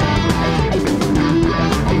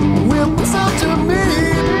 It's up to me.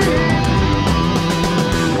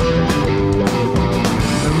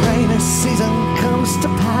 The rainy season comes to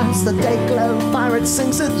pass, the day glow pirate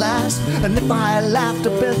sings at last. And if I laughed a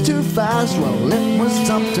bit too fast, well, it was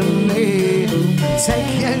up to me.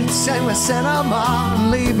 Take you to a cinema,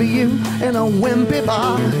 leave you in a wimpy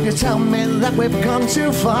bar. You tell me that we've gone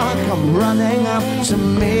too far, come running up to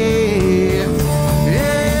me.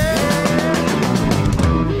 Yeah.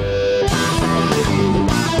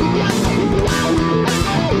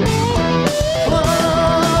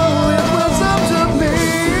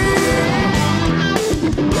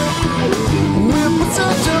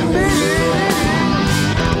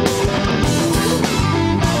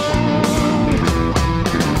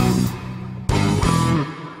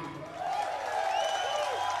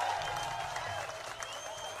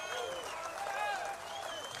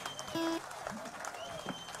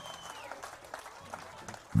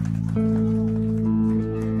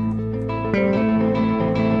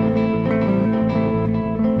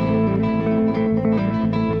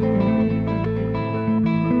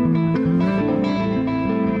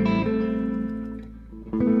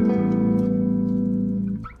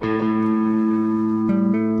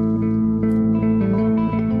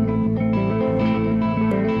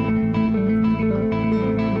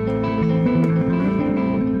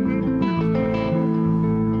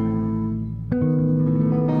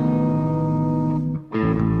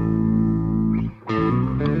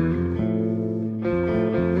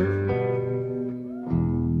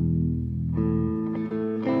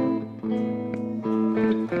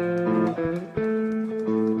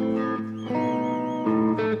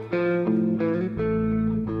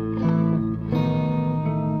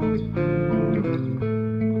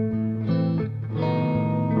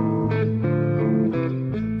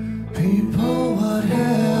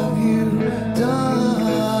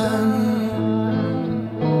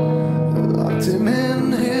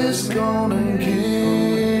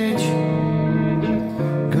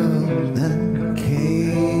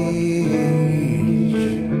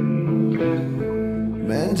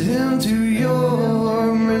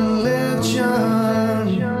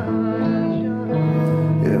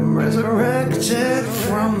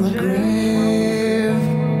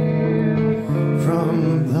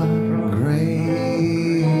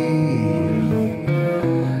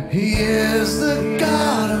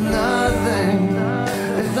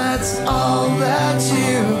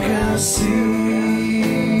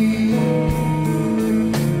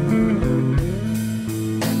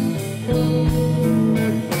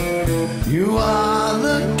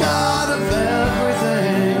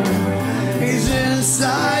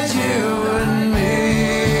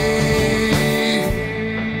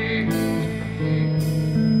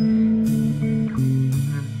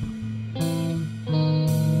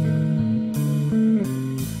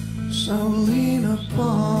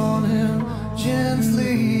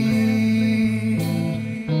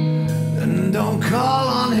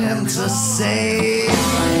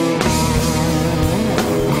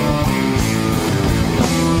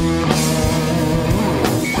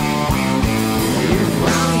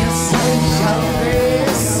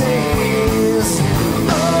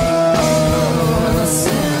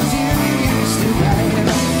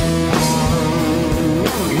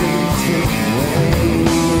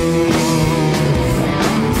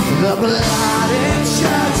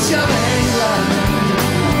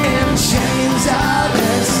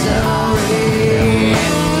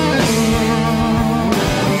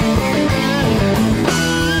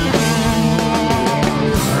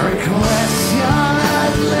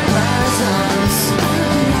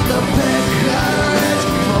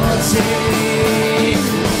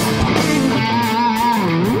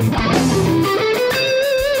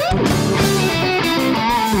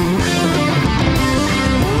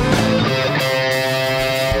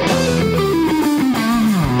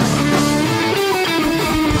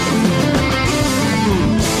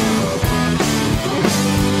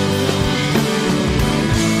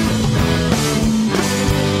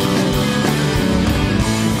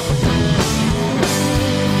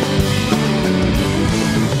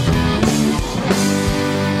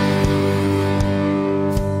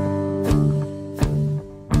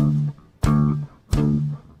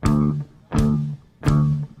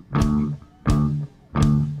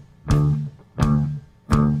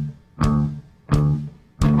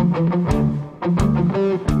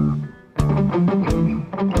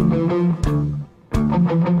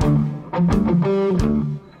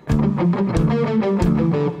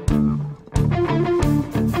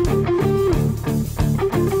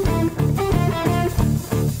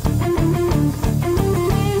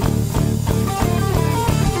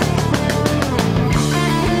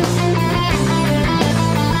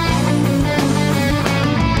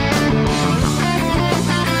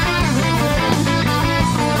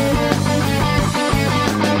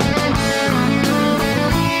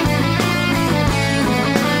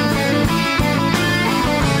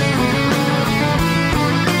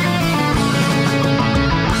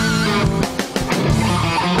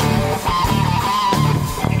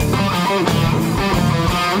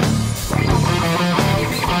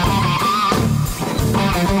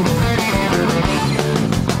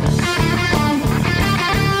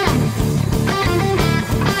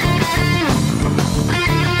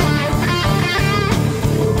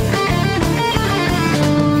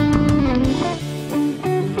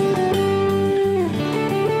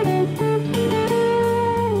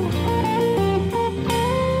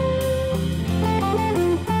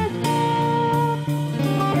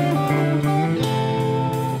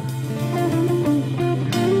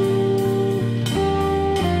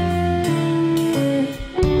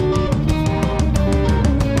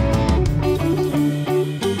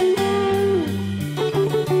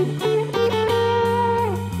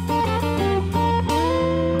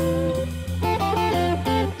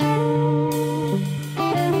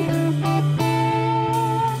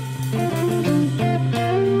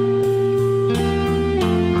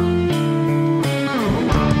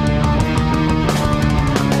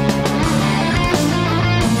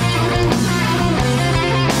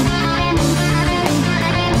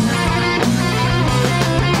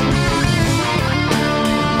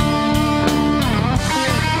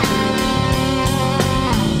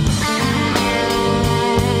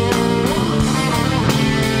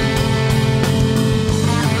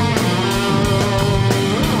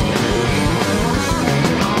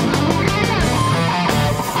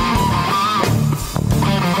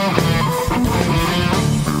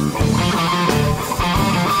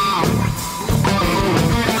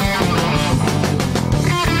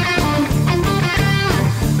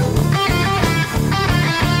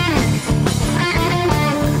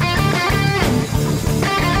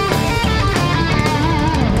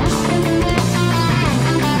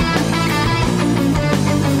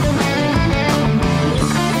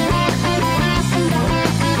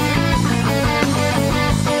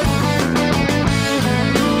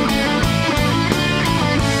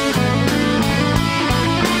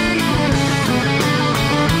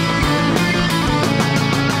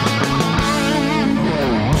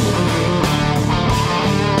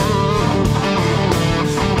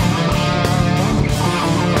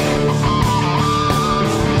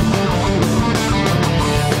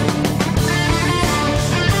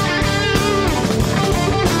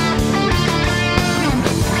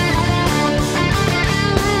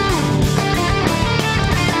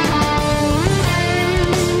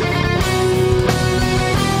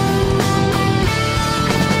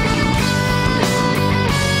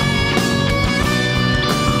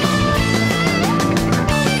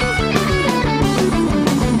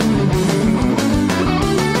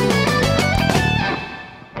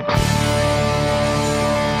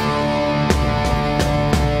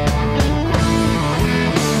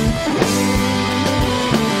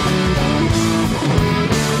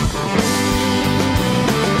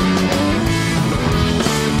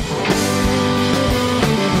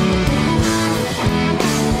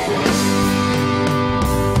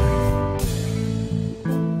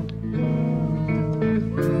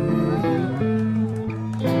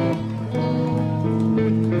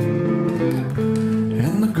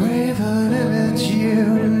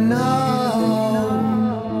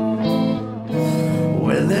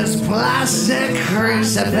 plastic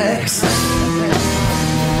crucifix.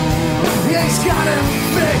 He's got it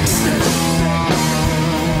fixed.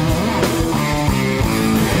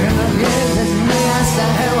 And the gift is me as to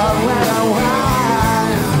who I went away.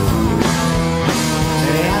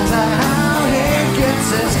 As to how he gets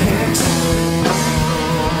his kicks.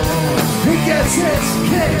 He gets his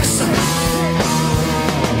kicks.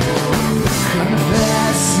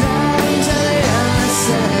 Confessing to the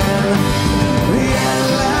innocent, the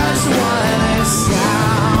endless one is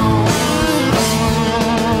sound.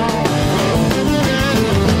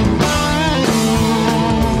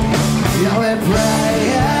 You'll be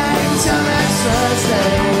praying to next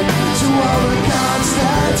Thursday to all the gods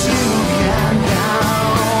that you can count.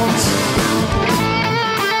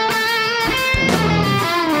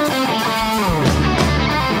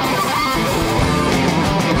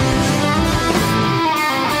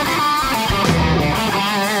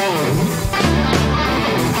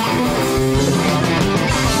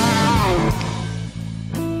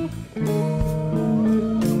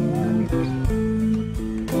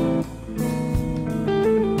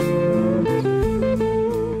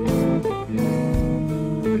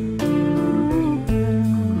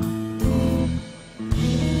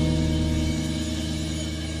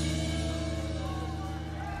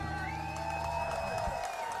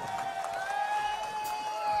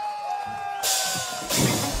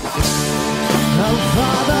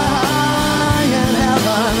 Father high in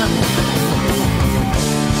heaven,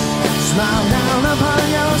 smile down upon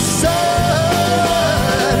your son,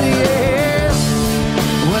 yeah.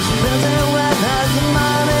 Was busy with his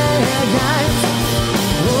money games.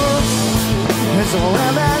 His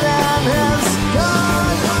women and his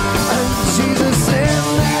God, and Jesus in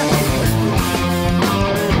there.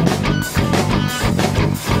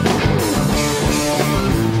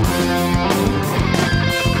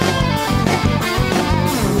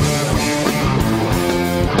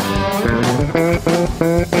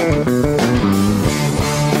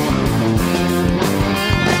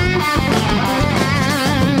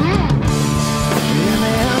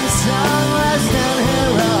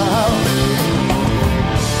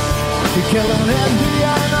 Killing him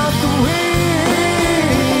behind off the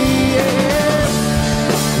wheel, yeah.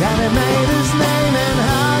 And he made his name in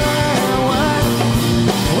Hollywood.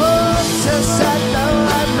 Oh, to set the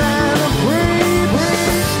right man free.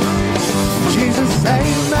 Jesus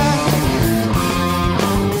saved me.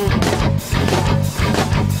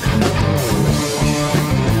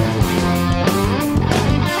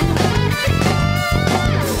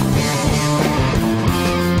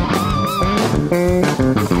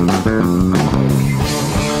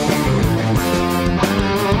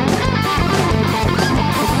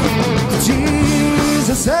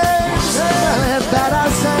 Jesus saves, let that I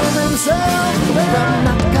save himself. But I'm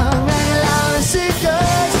not gonna allow the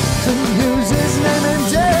seekers to use his name in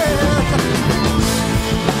death.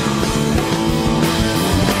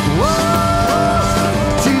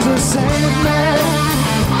 Whoa, Jesus saved me.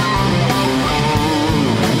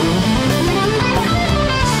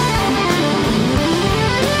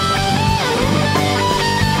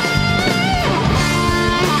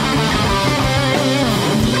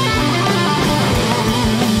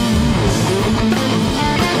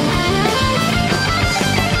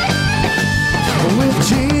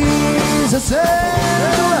 Jesus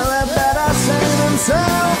said, well, I better save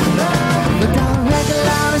himself. The direct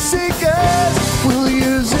line of seekers will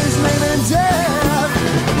use his name in death.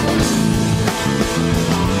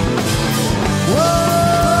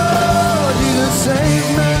 Whoa, Jesus save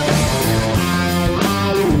me.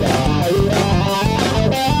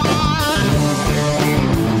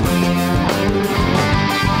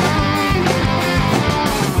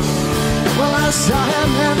 Well, I saw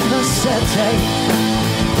him in the city.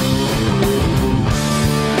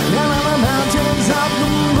 Mountains of the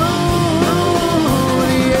moon,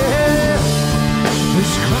 yeah.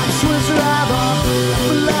 His cross was rather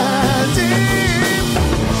bloody,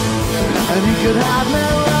 and he could hardly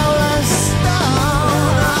roll a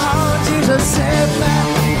stone. Oh, Jesus saved me.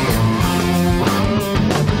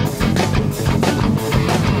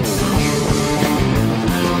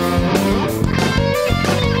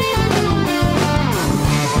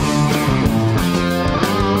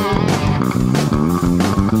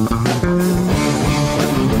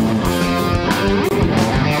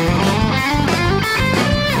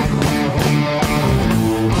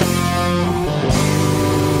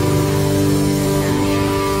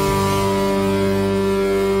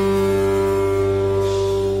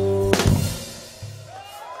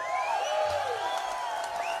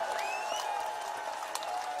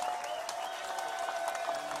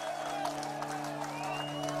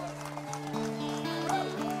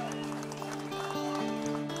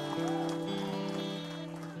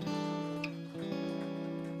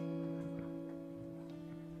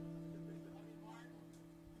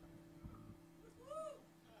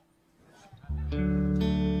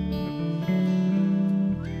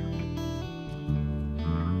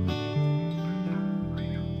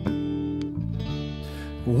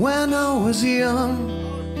 when I was young,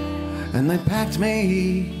 and they packed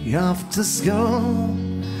me off to school,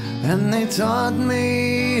 and they taught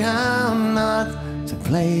me how not to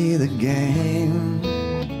play the game.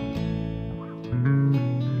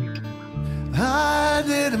 I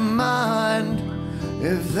didn't mind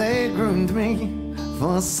if they groomed me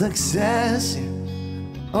for success,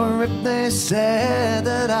 or if they said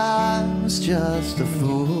that I was just a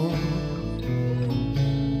fool.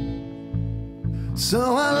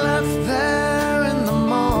 So I left there in the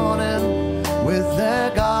morning with their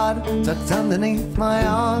guard tucked underneath my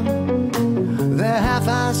arm, their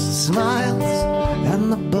half-assed smiles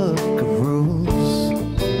and the book of rules.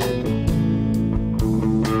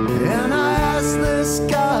 And I asked this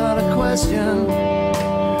guard a question,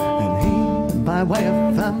 and he, by way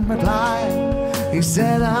of reply, he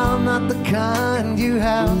said, I'm not the kind you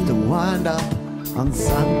have to wind up on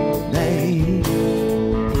Sunday.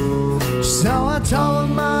 So I told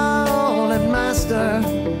my old headmaster,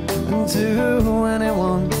 and to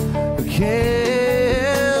anyone who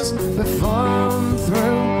cares, before I'm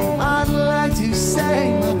through, I'd like to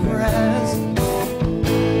say my prayers.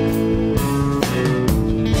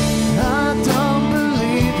 I don't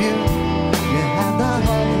believe you, you had that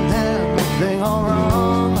whole damn thing all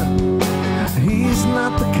wrong. He's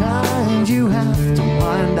not the kind you have to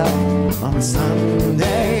wind up on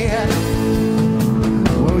Sunday.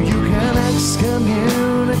 Well, you can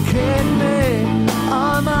excommunicate me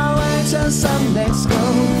on my way to Sunday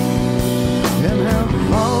school, and help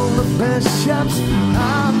all the bishops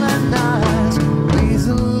on their nice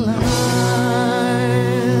weasel lines.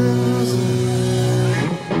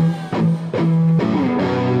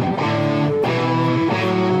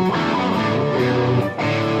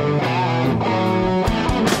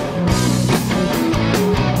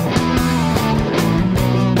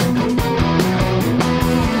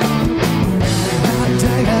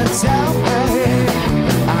 Tell me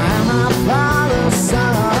I'm my father's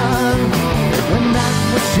son, and that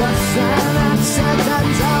was just an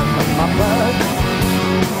accident of my birth.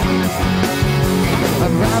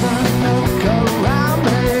 I'd rather look around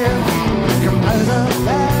me, compose a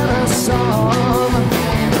better song,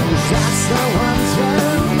 'cause that's the one to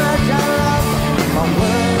measure up my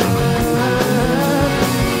worth.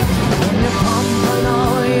 When you pump and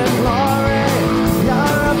all your glory,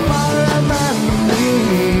 you're a better man than me.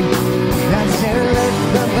 As you let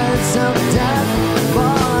the birds of death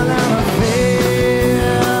fall out of fear.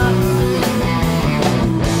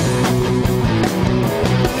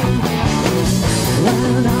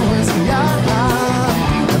 When I was young,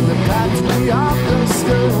 and they packed me off to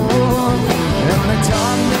school, and they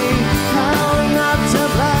taught me how not to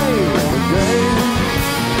play the game.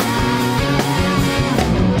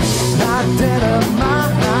 I didn't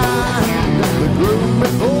mind the groom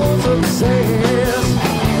before success,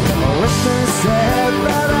 or if they said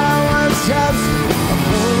that I was just a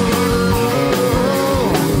fool.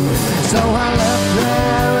 So I left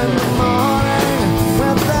there in the morning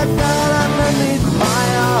with that girl underneath my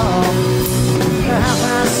arm,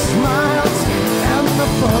 half-assed smiles and the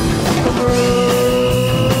book of rules.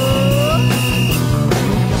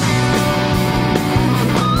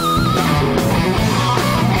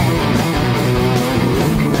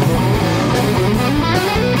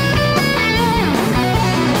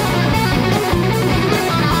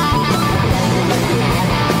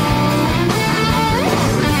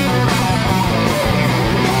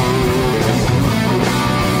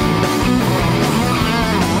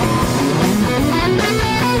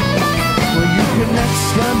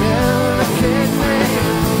 Excommunicate me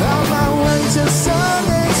on my way to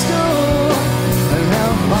Sunday school, and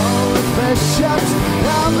help all the bishops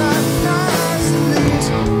down the nice these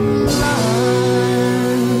lines.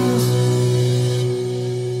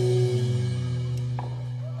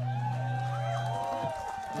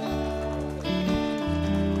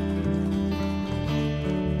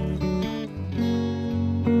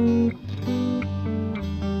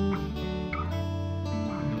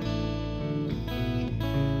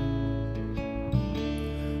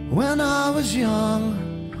 When I was young,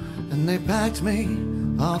 and they packed me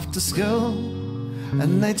off to school,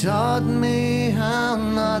 and they taught me how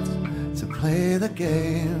not to play the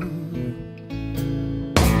game.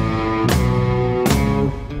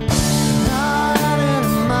 I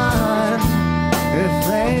didn't mind if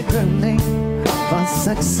they groomed me for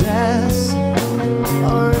success,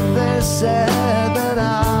 or if they said that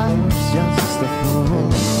I was just a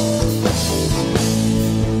fool.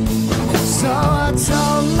 So I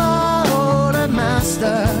told my old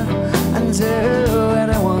master, and to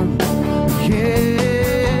anyone who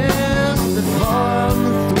cares, before I'm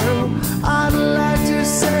through, I'd like to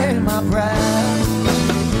say my prayers.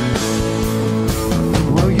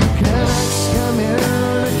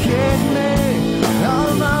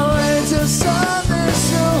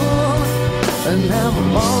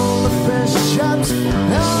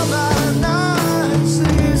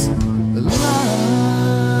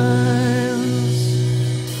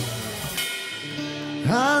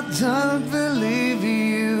 I don't believe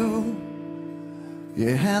you.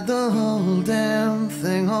 You had the whole damn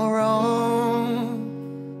thing all wrong.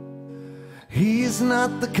 He's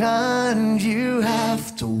not the kind you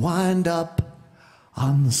have to wind up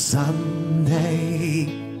on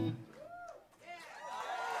Sunday.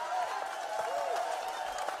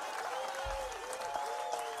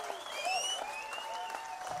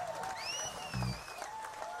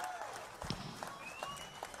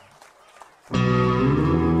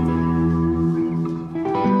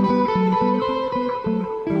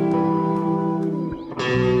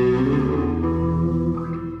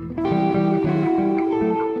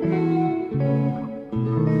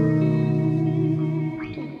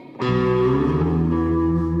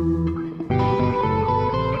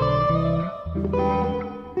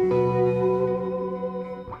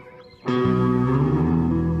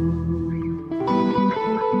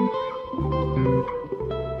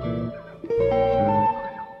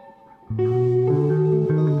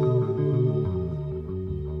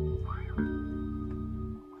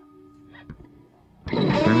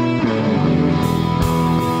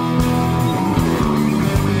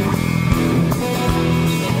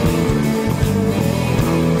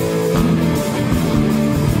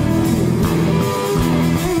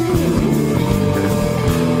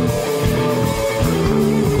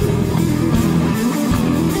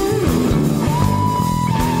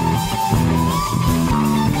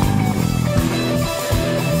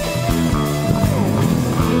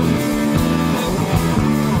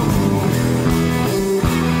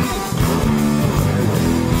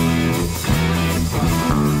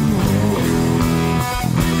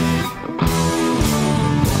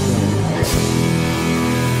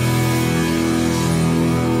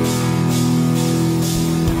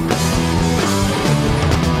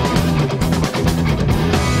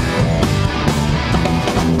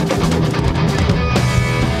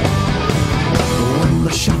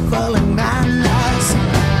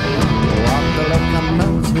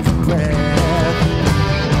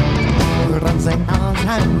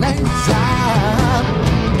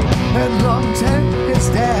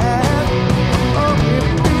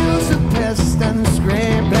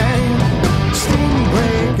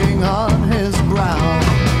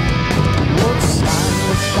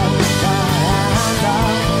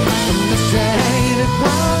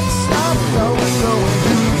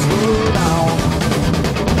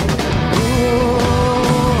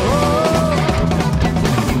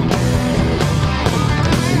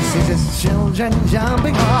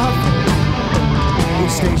 Jumping off the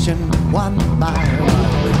station 1 mile.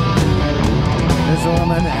 His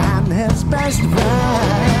woman and his best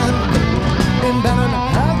friend in bed and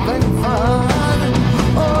having fun.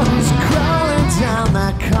 Oh, he's crawling down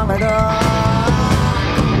that corridor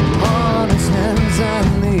on his hands and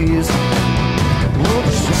knees. Oh,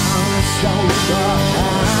 the sound is so short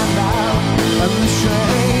and out, and the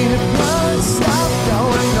train it won't stop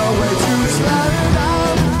going nowhere to slow down.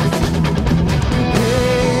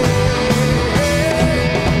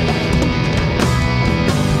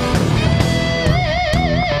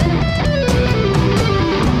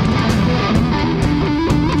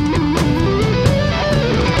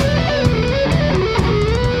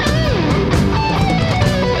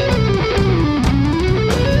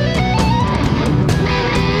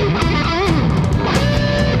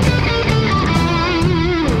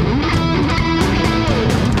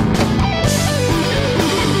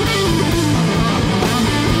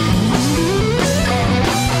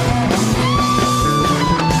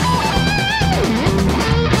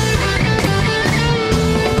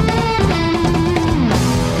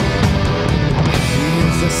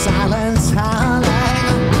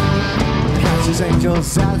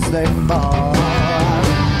 Angels as they fall,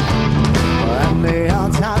 and the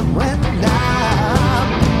all-time winner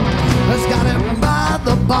has got him by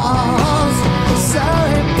the balls. So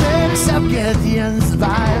he picks up Gideon's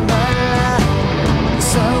Bible.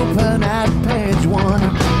 It's open at page 1.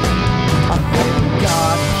 I thank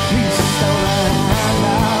God he's stolen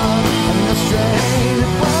out, and the strain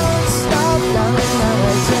won't stop going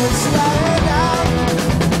away to slow down.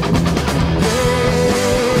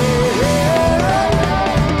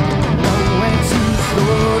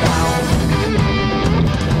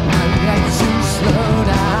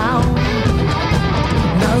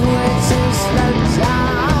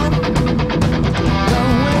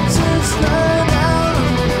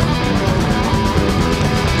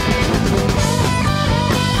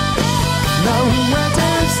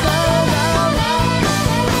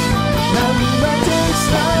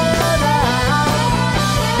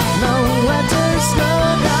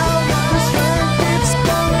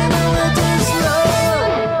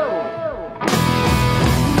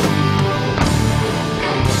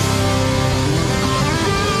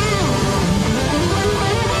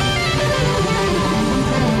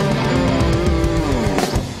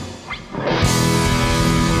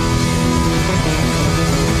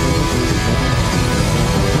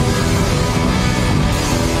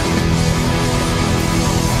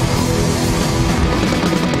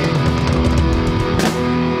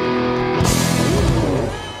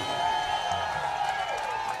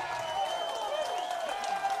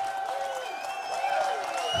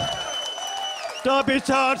 Darby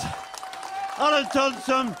Todd, Alan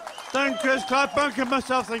Thompson, Dan Chris, Clive Bunk and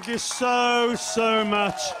myself, thank you so, so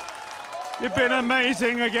much. You've been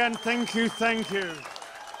amazing again. Thank you, thank you.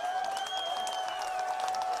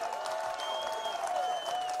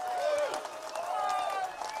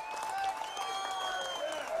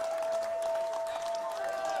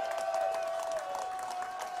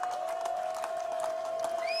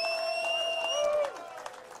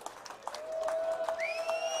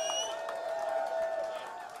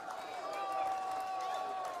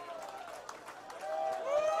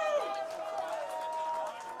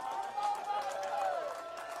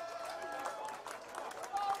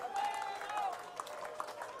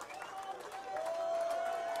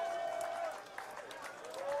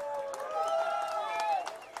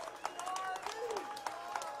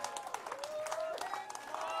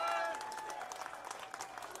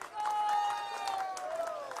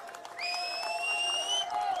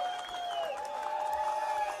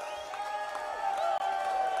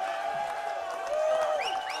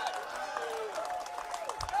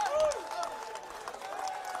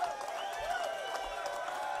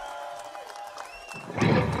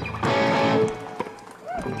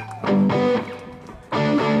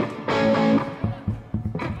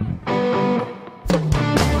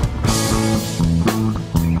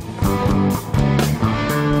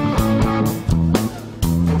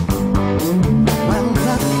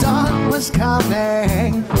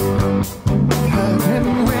 Coming, heard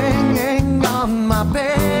him ringing on my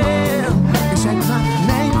bell. He said my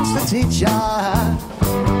name's the teacher.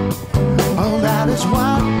 Oh, that is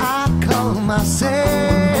what I call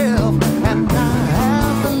myself. And I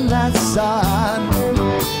have the lesson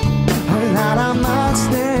that I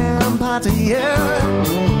must impart to you.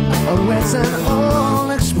 Oh, it's an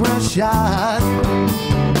old expression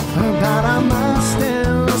that I must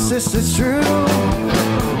insist is true.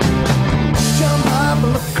 Jump up,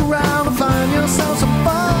 look around and find yourself some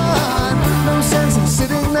fun. No sense in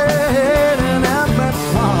sitting there and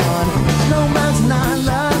everyone. No man's an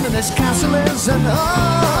island and this castle isn't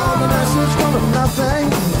all. The rest is full of nothing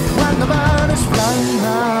when the bird is flying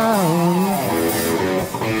round.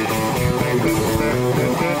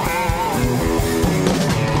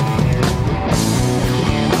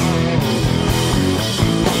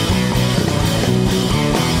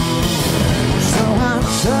 So I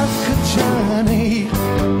took a journey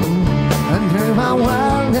under my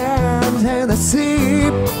world and in the sea.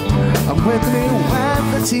 I'm with me went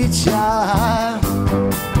the teacher.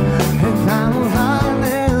 He found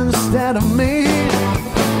her instead of me.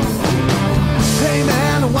 Hey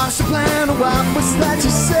man, what's the plan? What was that you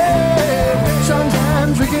said?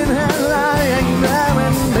 Sometimes drinking and lying there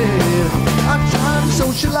in bed. I try to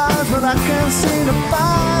socialize, but I can't seem to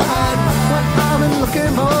find what I've been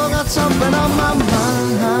looking for. Got something on my mind.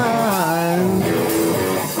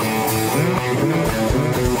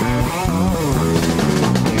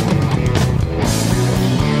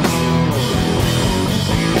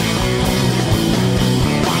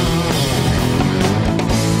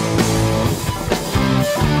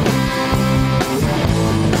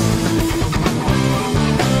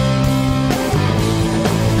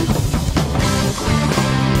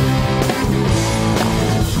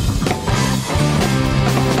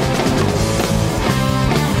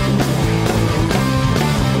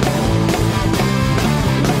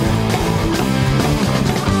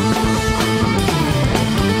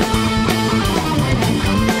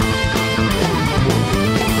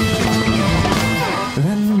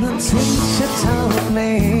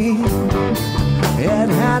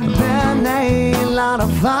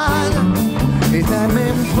 Fun. He thanked me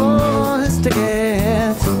for his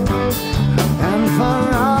ticket and for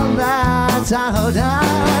all that I've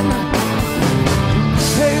done.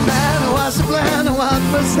 Hey man, what's the plan? What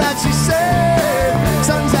was that you said?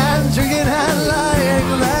 Sometimes drinking and lying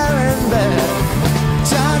there in bed.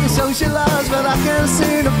 Trying to socialize, but I can't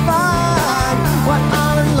seem to find what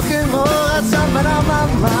I'm looking for. That's something on my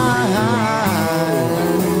mind.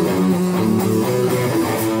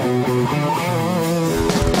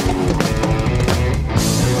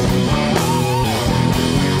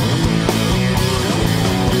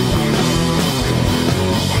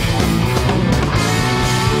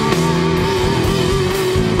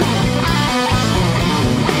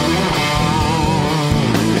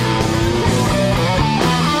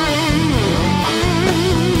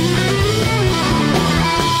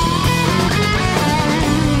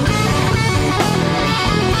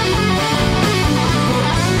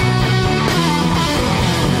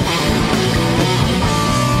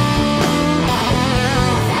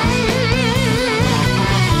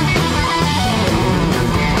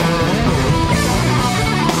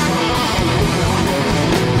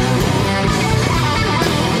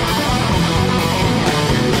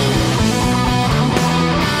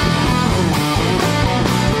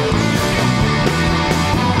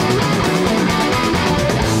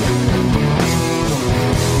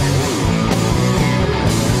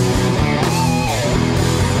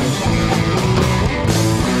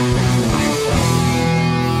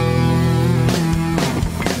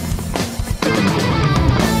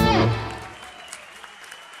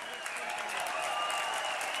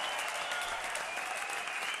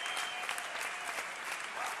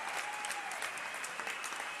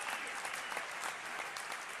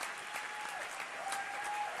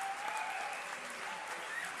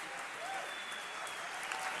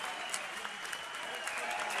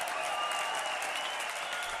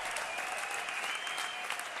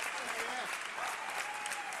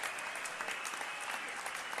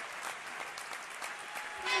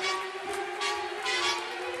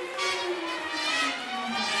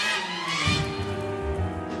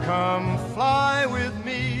 Come fly with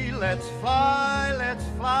me, let's fly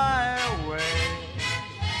away.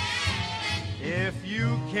 If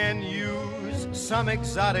you can use some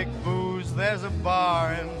exotic booze, there's a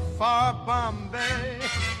bar in far Bombay.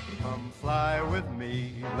 Come fly with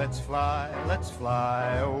me, let's fly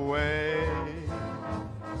away.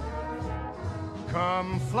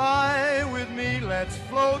 Come fly with me, let's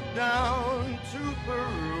float down to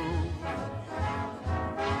Peru.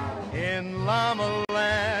 In Llama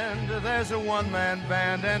Land, there's a one-man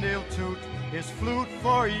band and he'll toot his flute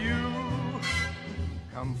for you.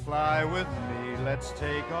 Come fly with me, let's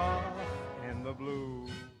take off in the blue.